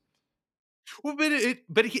SJWism. Well,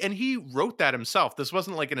 but he wrote that himself. This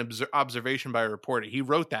wasn't like an observation by a reporter. He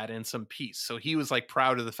wrote that in some piece, so he was like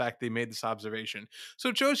proud of the fact they made this observation. So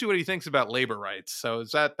it shows you what he thinks about labor rights. So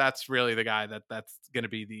that's really the guy that's going to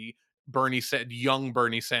be the young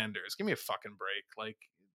Bernie Sanders. Give me a fucking break. Like,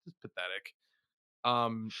 it's pathetic.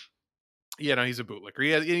 He's a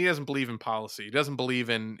bootlicker. He doesn't believe in policy. He doesn't believe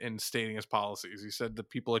in stating his policies. He said that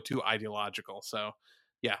people are too ideological. So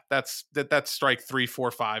yeah, that's strike 3,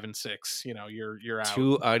 4, 5, and 6. You're out.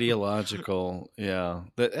 Too ideological. Yeah,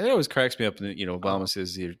 that always cracks me up. Obama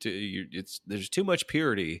says there's too much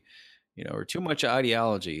purity. Or too much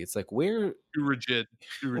ideology. It's like, where too rigid,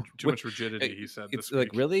 too much rigidity. He said it's this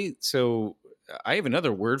week. Like, really? So I have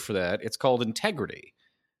another word for that. It's called integrity.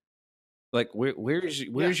 Like,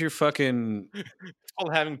 where's your fucking? It's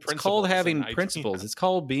called having principles. It's called having principles. It's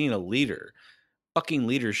called being a leader. Fucking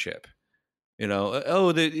leadership.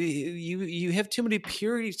 You have too many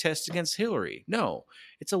purity tests against Hillary. No,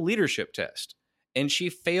 it's a leadership test, and she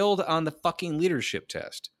failed on the fucking leadership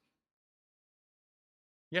test.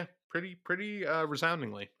 Yeah, pretty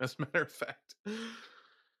resoundingly, as a matter of fact.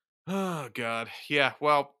 Oh God, yeah.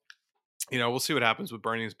 Well, we'll see what happens with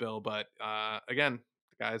Bernie's bill, but again,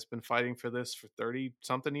 the guy's been fighting for this for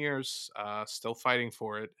 30-something years, still fighting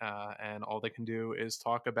for it, and all they can do is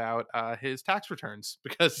talk about his tax returns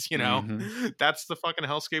because that's the fucking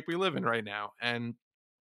hellscape we live in right now, and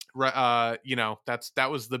that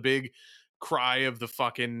was the big cry of the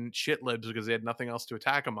fucking shit libs because they had nothing else to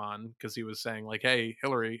attack him on, because he was saying like, hey,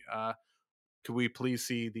 Hillary, could we please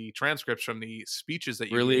see the transcripts from the speeches that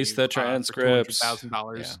you release the transcripts for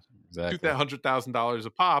 $200,000 $200,000 a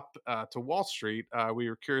pop to Wall Street? We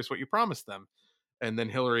were curious what you promised them. And then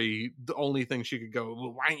Hillary, the only thing she could go,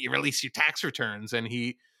 well, why don't you release your tax returns? And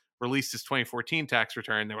he released his 2014 tax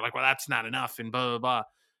return. They were like, well, that's not enough, and blah blah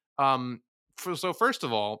blah. So first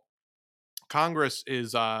of all, Congress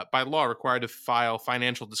is by law required to file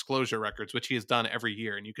financial disclosure records, which he has done every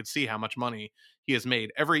year. And you could see how much money he has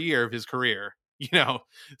made every year of his career,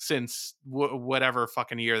 since whatever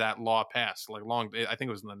fucking year that law passed, like I think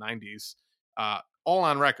it was in the 90s, all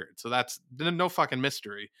on record. So that's no fucking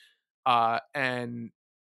mystery. And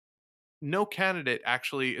no candidate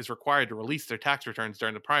actually is required to release their tax returns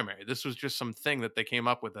during the primary. This was just something that they came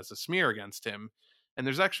up with as a smear against him. And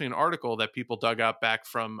there's actually an article that people dug up back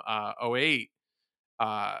from 2008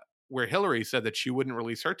 where Hillary said that she wouldn't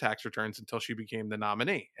release her tax returns until she became the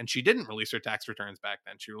nominee. And she didn't release her tax returns back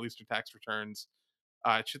then. She released her tax returns.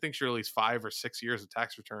 She thinks she released 5 or 6 years of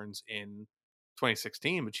tax returns in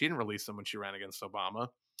 2016, but she didn't release them when she ran against Obama.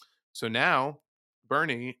 So now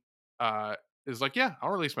Bernie is like, yeah,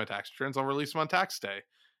 I'll release my tax returns. I'll release them on tax day.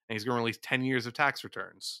 And he's going to release 10 years of tax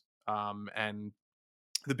returns. And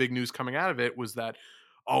the big news coming out of it was that,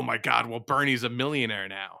 oh my God, well, Bernie's a millionaire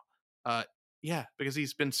now. Yeah, because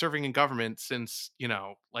he's been serving in government since,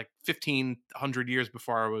 like 1,500 years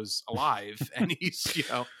before I was alive. And he's, you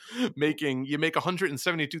make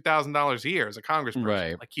 $172,000 a year as a congressperson.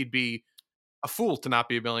 Right. Like, he'd be a fool to not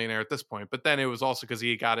be a millionaire at this point. But then it was also because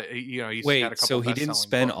he got it, he's had a couple. So he didn't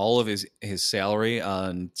spend books. all of his salary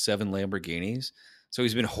on 7 Lamborghinis? So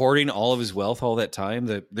he's been hoarding all of his wealth all that time.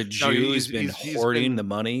 The Jew has been hoarding the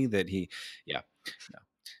money that he, yeah. No.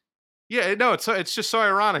 Yeah, no, it's just so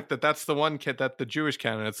ironic that's the one kid, that the Jewish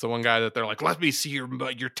candidate's the one guy that they're like, let me see your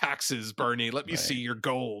taxes, Bernie. Let me see your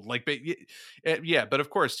gold. Like, yeah, but of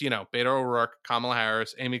course, Beto O'Rourke, Kamala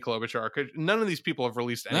Harris, Amy Klobuchar, none of these people have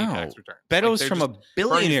released any tax returns. Beto's from a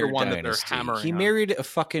billionaire dynasty. He married a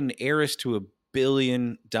fucking heiress to a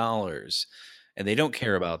billion. And they don't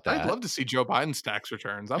care about that. I'd love to see Joe Biden's tax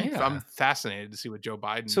returns. I'm fascinated to see what Joe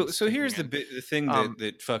Biden. So here's the thing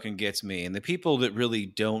that fucking gets me, and the people that really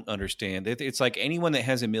don't understand it. It's like anyone that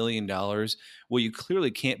has $1 million. Well, you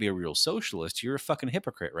clearly can't be a real socialist. You're a fucking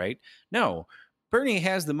hypocrite, right? No, Bernie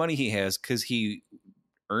has the money he has because he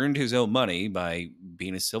earned his own money by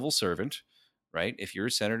being a civil servant, right? If you're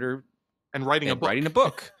a senator and writing a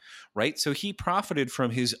book, right? So he profited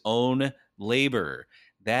from his own labor.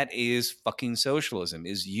 That is fucking socialism,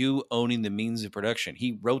 is you owning the means of production.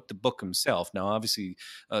 He wrote the book himself. Now, obviously,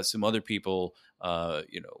 some other people,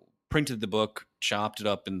 printed the book, chopped it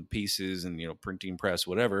up in pieces and, printing press,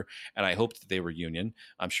 whatever. And I hope that they were union.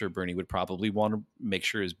 I'm sure Bernie would probably want to make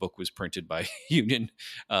sure his book was printed by union,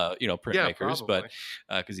 printmakers, but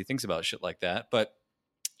because he thinks about shit like that. But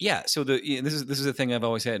yeah, so this is the thing I've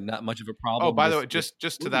always had not much of a problem. Oh, by the way, just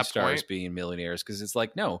to that stars point, being millionaires, because it's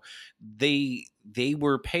like, no, they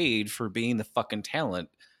were paid for being the fucking talent.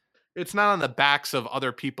 It's not on the backs of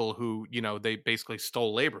other people who they basically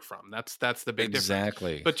stole labor from. That's the big difference.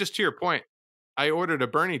 Exactly. But just to your point, I ordered a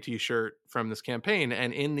Bernie T-shirt from this campaign,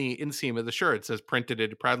 and in the inseam of the shirt it says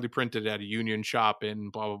proudly printed at a union shop in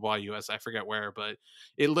blah blah blah U.S. I forget where, but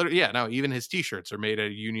it literally even his T-shirts are made at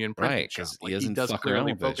a union printing shop. Like, he does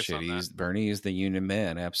clearly focus on that. Bernie is the union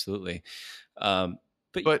man, absolutely. But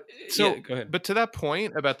go ahead. But to that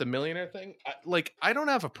point about the millionaire thing, I don't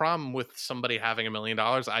have a problem with somebody having $1 million.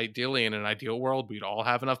 Ideally, in an ideal world, we'd all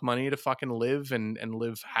have enough money to fucking live and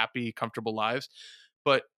live happy, comfortable lives.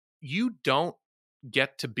 But you don't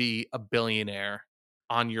get to be a billionaire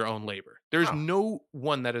on your own labor. There's no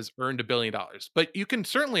one that has earned $1 billion, but you can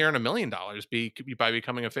certainly earn $1 million by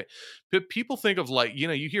becoming a fan. But people think of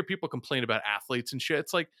you hear people complain about athletes and shit.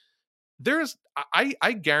 It's like,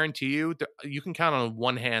 I guarantee you that you can count on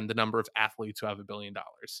one hand the number of athletes who have $1 billion.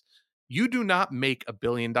 You do not make $1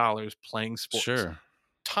 billion playing sports. Sure.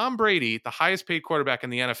 Tom Brady, the highest paid quarterback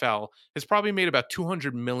in the NFL, has probably made about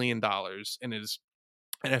 $200 million in his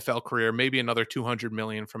NFL career, maybe another $200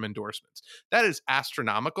 million from endorsements. That is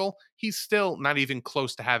astronomical. He's still not even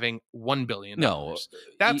close to having $1 billion. No,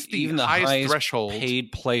 that's even the highest threshold.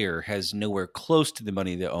 Paid player has nowhere close to the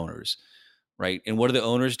money of the owners. Right. And what do the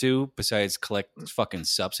owners do besides collect fucking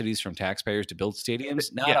subsidies from taxpayers to build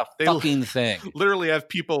stadiums? Not a fucking thing. Literally have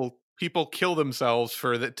people kill themselves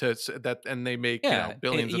for that, and they make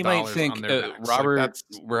billions of dollars on their backs.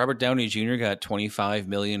 Robert Downey Jr. got $25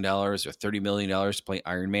 million or $30 million to play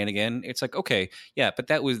Iron Man again. It's like, okay, yeah, but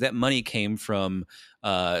that money came from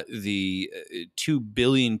the 2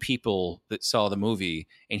 billion people that saw the movie,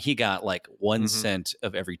 and he got like 1 cent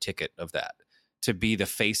of every ticket of that to be the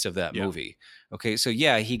face of that movie. Okay, so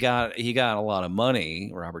yeah, he got a lot of money,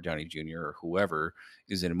 Robert Downey Jr. or whoever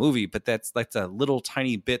is in a movie, but that's a little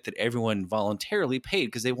tiny bit that everyone voluntarily paid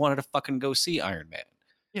because they wanted to fucking go see Iron Man.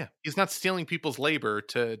 Yeah, he's not stealing people's labor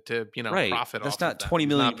to profit. That's not 20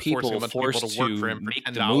 million people forced to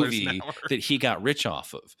make the movie that he got rich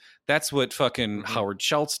off of. That's what fucking Howard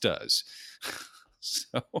Schultz does.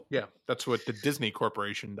 So yeah, that's what the Disney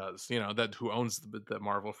Corporation does. That who owns the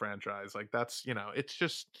Marvel franchise. Like that's it's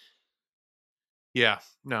just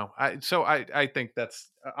I think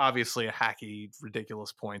that's obviously a hacky,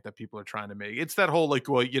 ridiculous point that people are trying to make. It's that whole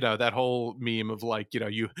that whole meme of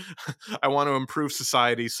I want to improve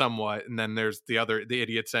society somewhat, and then there's the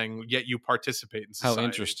idiot saying, yet you participate in society. How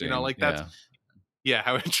interesting. That's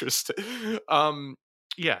how interesting.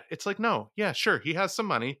 Yeah, it's like, no, yeah, sure. He has some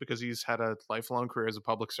money because he's had a lifelong career as a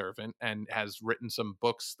public servant and has written some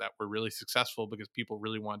books that were really successful because people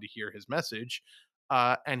really wanted to hear his message.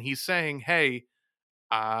 And he's saying, hey,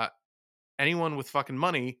 anyone with fucking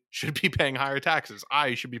money should be paying higher taxes.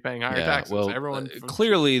 I should be paying higher taxes. Well, everyone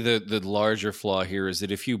clearly the larger flaw here is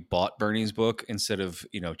that if you bought Bernie's book instead of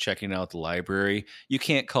checking out the library, you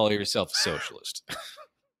can't call yourself a socialist.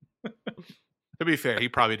 To be fair, he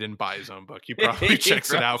probably didn't buy his own book. He probably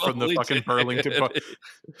checks it out from the fucking Burlington book.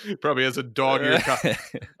 He probably has a dog-eared copy.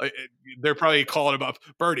 They're probably calling him up.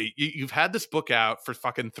 Bertie, you've had this book out for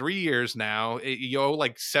fucking 3 years now. You owe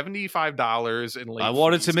like $75 in late I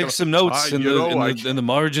wanted to make some notes in the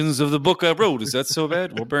margins of the book I wrote. Is that so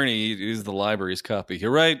bad? Well, Bernie is the library's copy. You're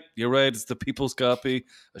right. It's the people's copy.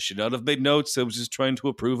 I should not have made notes. I was just trying to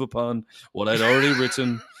improve upon what I'd already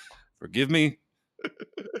written. Forgive me.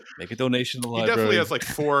 Make a donation to the library. He definitely has like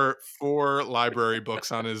four library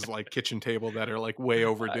books on his kitchen table that are way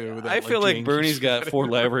overdue. I feel like Bernie's got 4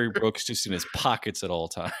 library books just in his pockets at all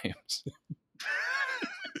times.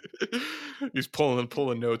 He's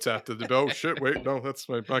pulling notes after the oh shit, wait, no, that's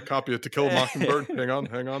my copy of To Kill a Mockingbird. Hang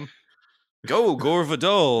on. Go Gore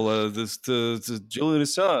Vidal, this Julian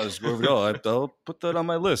Assange, Gore Vidal. I'll put that on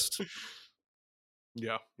my list.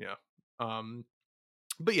 Yeah.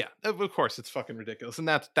 But yeah, of course, it's fucking ridiculous, and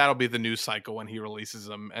that'll be the news cycle when he releases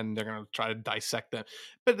them, and they're gonna try to dissect them.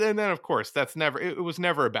 But then of course, that's never. It was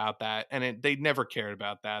never about that, and they never cared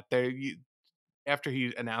about that. After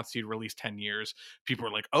he announced he'd released 10 years, people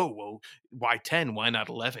were like, oh, well, why 10? Why not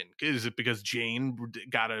 11? Is it because Jane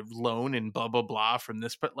got a loan and blah, blah, blah from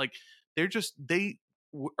this? But like, they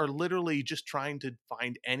are literally just trying to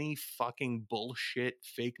find any fucking bullshit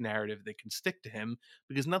fake narrative they can stick to him,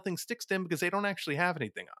 because nothing sticks to him because they don't actually have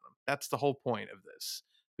anything on him. That's the whole point of this.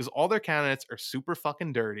 Because all their candidates are super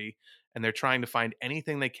fucking dirty, and they're trying to find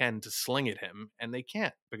anything they can to sling at him, and they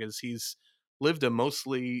can't, because he's lived a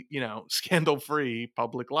mostly, scandal-free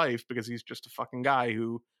public life, because he's just a fucking guy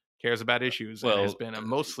who cares about issues and has been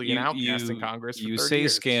mostly an outcast in Congress for 30 years. You say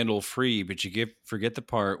scandal-free, but you forget the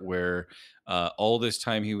part where all this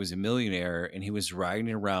time he was a millionaire and he was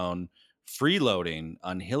riding around freeloading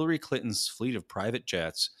on Hillary Clinton's fleet of private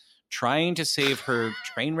jets, trying to save her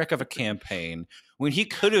train wreck of a campaign when he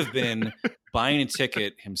could have been buying a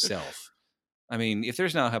ticket himself. I mean, if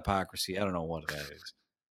there's not hypocrisy, I don't know what that is.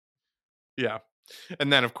 Yeah.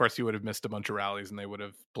 And then, of course, he would have missed a bunch of rallies, and they would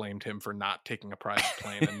have blamed him for not taking a private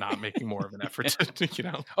plane and not making more of an effort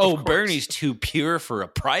to. Oh, Bernie's too pure for a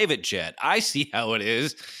private jet. I see how it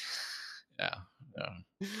is. Yeah.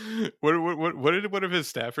 What did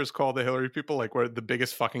his staffers call the Hillary people? Like, what are the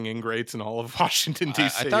biggest fucking ingrates in all of Washington,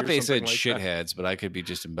 D.C.? I thought they said shitheads, but I could be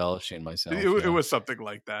just embellishing myself. It was something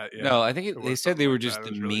like that. Yeah. No, I think they said they were just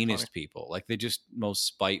the meanest people. Like, they just most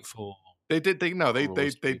spiteful. They did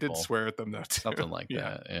swear at them though too. Something like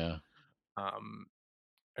that, yeah.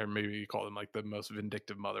 Or maybe you call them like the most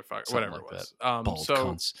vindictive motherfucker, something whatever like it was. Bald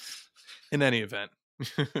cunts. In any event,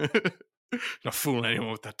 not fooling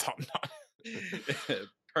anyone with that top knot.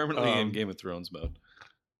 Permanently in Game of Thrones mode.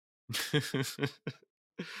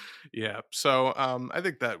 Yeah, so I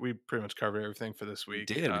think that we pretty much covered everything for this week.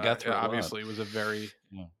 We did. We got through obviously it was a very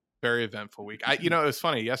very eventful week. It was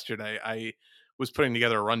funny. Yesterday I was putting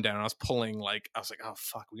together a rundown, and I was like, oh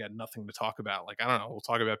fuck, we got nothing to talk about. Like, I don't know, we'll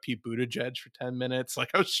talk about Pete Buttigieg for 10 minutes. Like,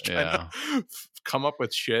 I was trying to come up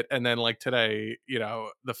with shit. And then like today,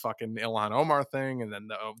 the fucking Ilhan Omar thing, and then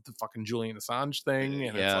the fucking Julian Assange thing.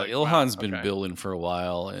 And yeah, it's like, Ilhan's been building for a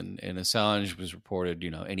while, and Assange was reported,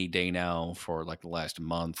 any day now for like the last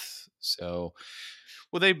month. So,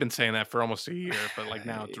 well, they've been saying that for almost a year, but like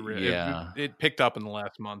now it's really it picked up in the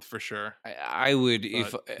last month for sure. I would,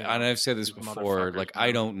 and I've said this before, like,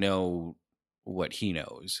 I don't know what he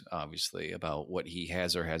knows, obviously, about what he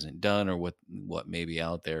has or hasn't done, or what may be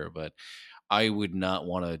out there, but I would not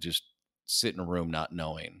want to just sit in a room not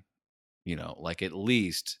knowing, like, at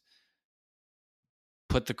least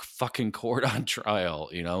put the fucking court on trial,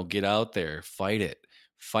 get out there, fight it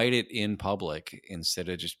in public instead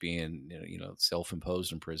of just being,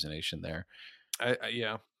 self-imposed impersonation there.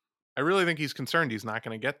 I really think he's concerned he's not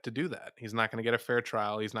going to get to do that. He's not going to get a fair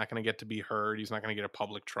trial. He's not going to get to be heard. He's not going to get a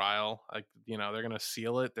public trial. Like, they're going to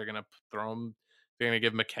seal it. They're going to throw him. They're going to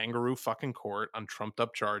give him a kangaroo fucking court on trumped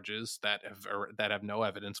up charges that have no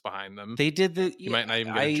evidence behind them. They did you might not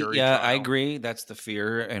even get a jury trial. I agree. That's the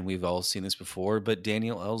fear, and we've all seen this before. But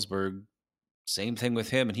Daniel Ellsberg, same thing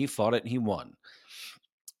with him, and he fought it and he won.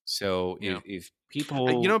 So if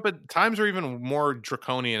people, but times are even more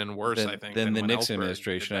draconian and worse, I think, than the Nixon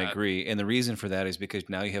administration. I agree, and the reason for that is because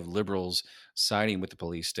now you have liberals siding with the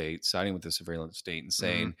police state, siding with the surveillance state, and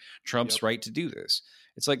saying Trump's right to do this.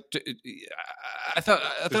 It's like, I thought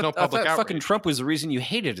fucking Trump was the reason you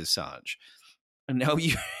hated Assange, and now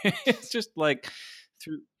it's just like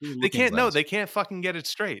they can't. No, they can't fucking get it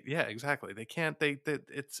straight. Yeah, exactly. They can't.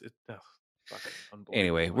 It's.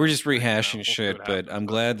 Anyway, we're just rehashing shit, but I'm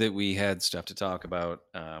glad that we had stuff to talk about.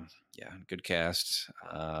 Good cast.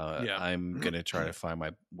 I'm going to try to find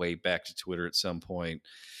my way back to Twitter at some point.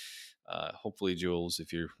 Hopefully, Jules,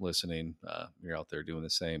 if you're listening, you're out there doing the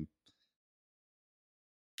same.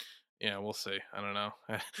 Yeah, we'll see. I don't know.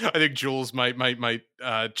 I think Jules might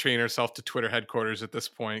train herself to Twitter headquarters at this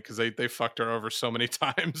point, because they fucked her over so many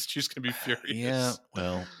times. She's gonna be furious. Yeah.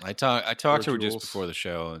 Well, I talked to her just before the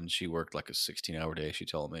show, and she worked like a 16-hour day. She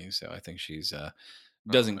told me, so I think she's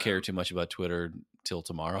doesn't care too much about Twitter till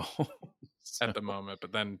tomorrow. At the moment,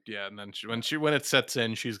 but then and then when it sets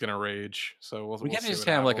in, she's gonna rage. So we gotta just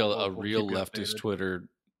have like a real leftist Twitter,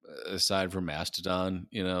 aside from Mastodon.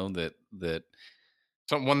 That.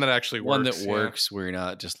 One that actually works. One that works, where you're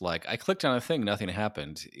not just like, I clicked on a thing, nothing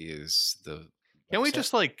happened, is the Can't we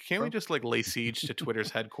just lay siege to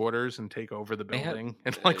Twitter's headquarters and take over the building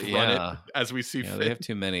and run it as we see fit? They have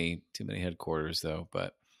too many headquarters though.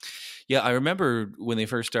 But yeah, I remember when they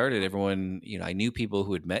first started, everyone, I knew people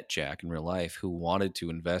who had met Jack in real life who wanted to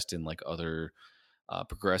invest in other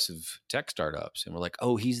progressive tech startups, and we're like,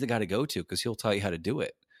 oh, he's the guy to go to because he'll tell you how to do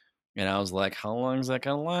it. And I was like, how long is that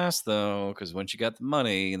going to last, though? Because once you got the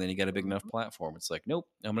money and then you got a big enough platform, it's like, nope,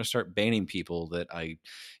 I'm going to start banning people that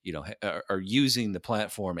are using the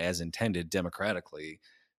platform as intended democratically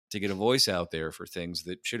to get a voice out there for things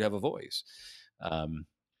that should have a voice.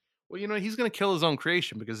 Well, he's going to kill his own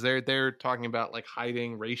creation because they're talking about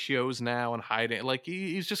hiding ratios now and hiding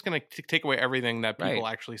he's just going to take away everything that people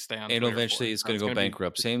actually stay on. And eventually it's going to go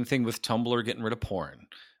bankrupt. Same thing with Tumblr getting rid of porn.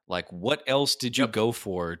 What else did you go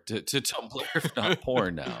for to Tumblr if not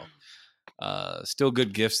porn now? Still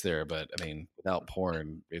good gifts there, but I mean, without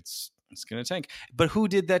porn, it's going to tank. But who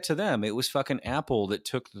did that to them? It was fucking Apple that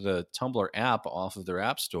took the Tumblr app off of their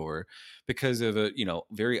app store because of a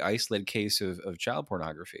very isolated case of child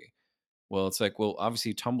pornography. Well, it's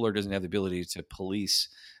obviously Tumblr doesn't have the ability to police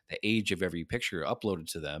the age of every picture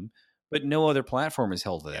uploaded to them, but no other platform is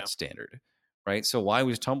held to that standard, right? So why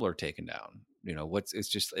was Tumblr taken down?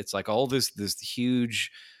 It's like all this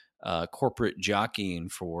huge corporate jockeying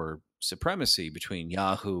for supremacy between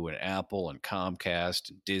Yahoo and Apple and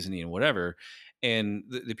Comcast and Disney and whatever. And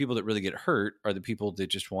the people that really get hurt are the people that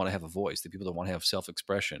just want to have a voice, the people that want to have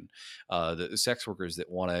self-expression, the sex workers that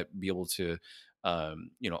want to be able to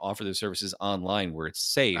offer their services online where it's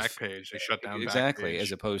safe. Backpage, they shut down exactly, Backpage.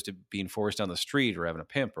 as opposed to being forced on the street or having a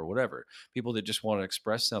pimp or whatever. People that just want to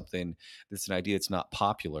express something that's an idea that's not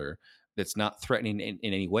popular, that's not threatening in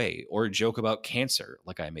any way, or a joke about cancer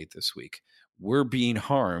like I made this week. We're being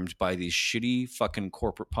harmed by these shitty fucking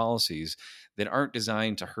corporate policies that aren't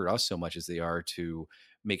designed to hurt us so much as they are to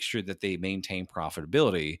make sure that they maintain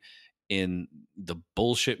profitability in the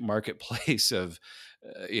bullshit marketplace of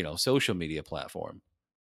social media platform.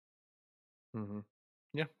 Mm-hmm.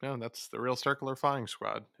 Yeah, no, that's the real circular firing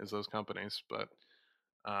squad is those companies. But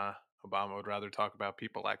Obama would rather talk about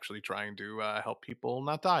people actually trying to help people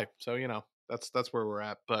not die. So that's where we're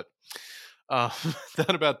at. But that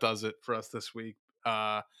about does it for us this week.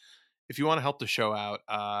 If you want to help the show out,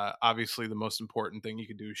 obviously the most important thing you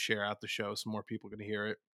can do is share out the show so more people can hear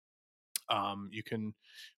it. You can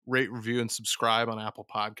rate, review, and subscribe on Apple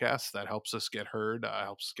Podcasts. That helps us get heard,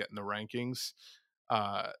 helps us get in the rankings.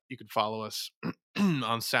 You can follow us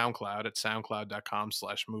on SoundCloud at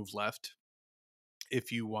soundcloud.com/moveleft.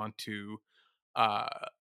 If you want to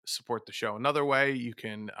support the show another way, you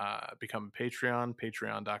can become a Patreon,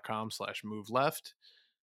 patreon.com/moveleft.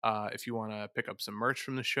 If you want to pick up some merch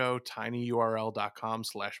from the show,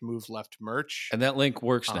 tinyurl.com/moveleftmerch. And that link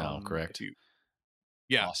works now, correct?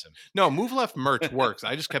 Yeah. Awesome. No, Move Left merch works.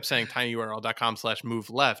 I just kept saying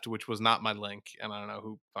tinyurl.com/moveleft, which was not my link. And I don't know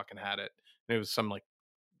who fucking had it. It was some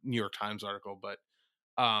New York Times article, but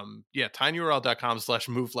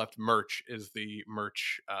tinyurl.com/moveleft merch is the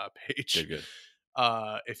merch page. Good.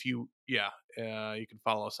 You can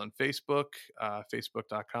follow us on Facebook,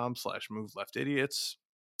 facebook.com/movelefidiots.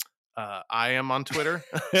 I am on Twitter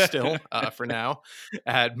still for now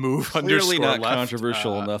at move Clearly _ not left.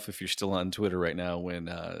 Controversial enough if you're still on Twitter right now when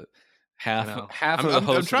half of the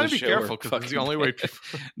hosts. I'm trying to be careful because it's the only way people.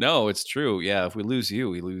 No, it's true. Yeah, if we lose you,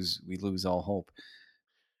 we lose all hope.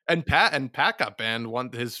 And Pat got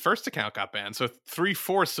banned. His first account got banned. So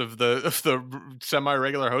 3/4 of the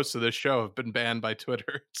semi-regular hosts of this show have been banned by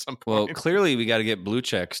Twitter at some point. Well, clearly we got to get blue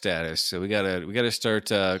check status. So we got to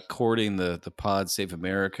start courting the Pod Save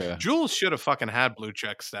America. Jules should have fucking had blue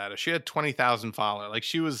check status. She had 20,000 followers.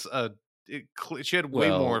 She was she had way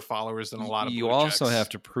more followers than a lot of. You also have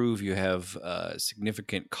to prove you have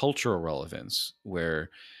significant cultural relevance. Where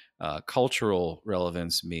cultural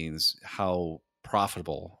relevance means how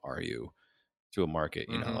profitable are you to a market?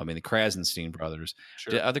 I mean, the Krasenstein brothers.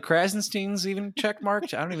 Sure. Are the Krasensteins even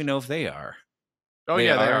checkmarked? I don't even know if they are. Oh, they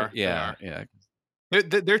are. Yeah.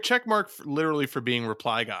 They're checkmarked literally for being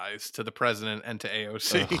reply guys to the president and to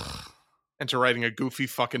AOC. And to writing a goofy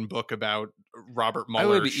fucking book about Robert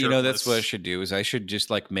Mueller. That's what I should do. Is I should just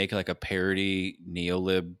make a parody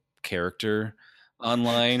neolib character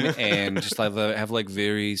online and just have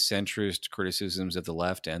very centrist criticisms of the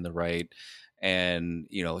left and the right, and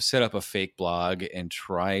set up a fake blog and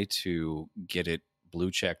try to get it blue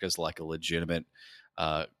checked as a legitimate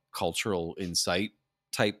cultural Incite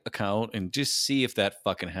type account, and just see if that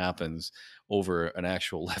fucking happens over an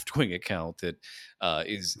actual left-wing account that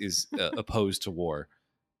is opposed to war.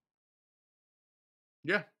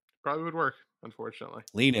 Yeah, probably would work, unfortunately.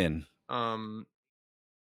 Lean in.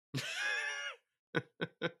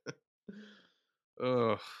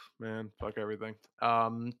 Oh man, fuck everything.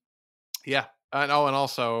 Yeah. And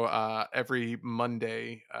also every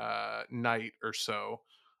Monday night or so,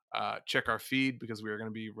 check our feed because we are going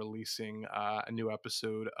to be releasing a new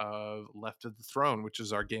episode of Left of the Throne, which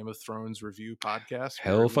is our Game of Thrones review podcast.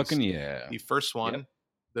 Hell fucking yeah. The first one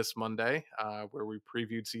this Monday, where we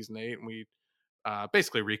previewed season 8 and we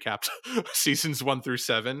basically recapped seasons 1 through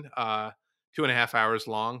 7, 2.5 hours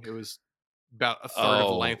long. It was about a third of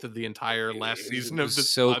the length of the entire last season of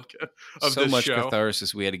this podcast, of so this much show.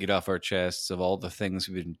 Catharsis we had to get off our chests of all the things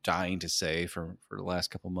we've been dying to say for the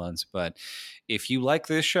last couple months. But if you like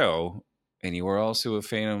this show and you are also a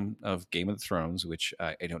fan of Game of Thrones, which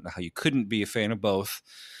I don't know how you couldn't be a fan of both,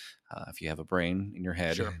 if you have a brain in your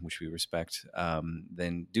head, which we respect,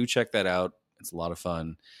 then do check that out. It's a lot of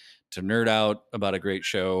fun to nerd out about a great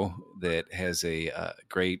show that has a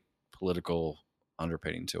great political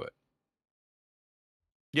underpinning to it.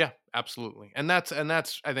 Yeah, absolutely. And that's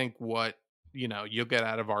I think what, you'll get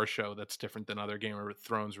out of our show that's different than other Game of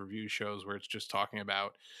Thrones review shows where it's just talking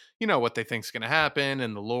about, what they think's going to happen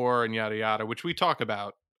and the lore and yada yada, which we talk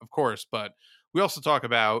about, of course, but we also talk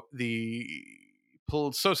about the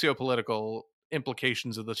socio-political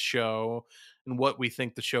implications of the show and what we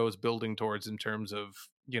think the show is building towards in terms of,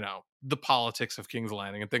 the politics of King's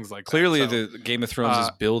Landing and things like Clearly, that. Clearly, the Game of Thrones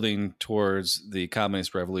is building towards the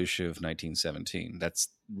communist revolution of 1917. That's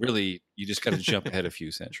really, you just got to jump ahead a few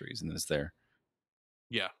centuries and it's there.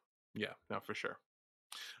 Yeah. Yeah, no, for sure.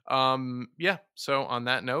 Yeah. So on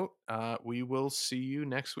that note, we will see you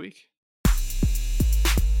next week.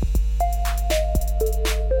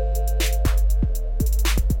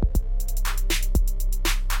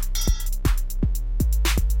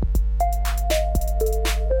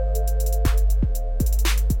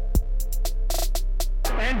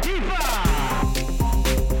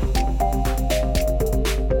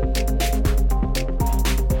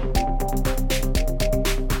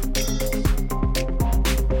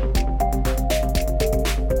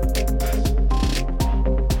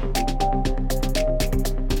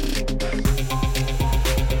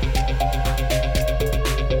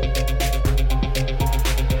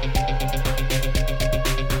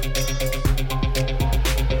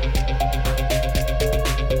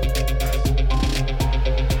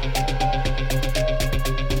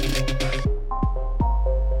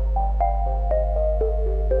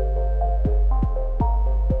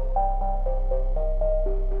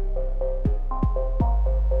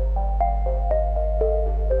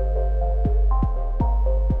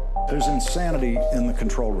 There's insanity in the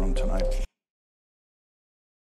control room tonight.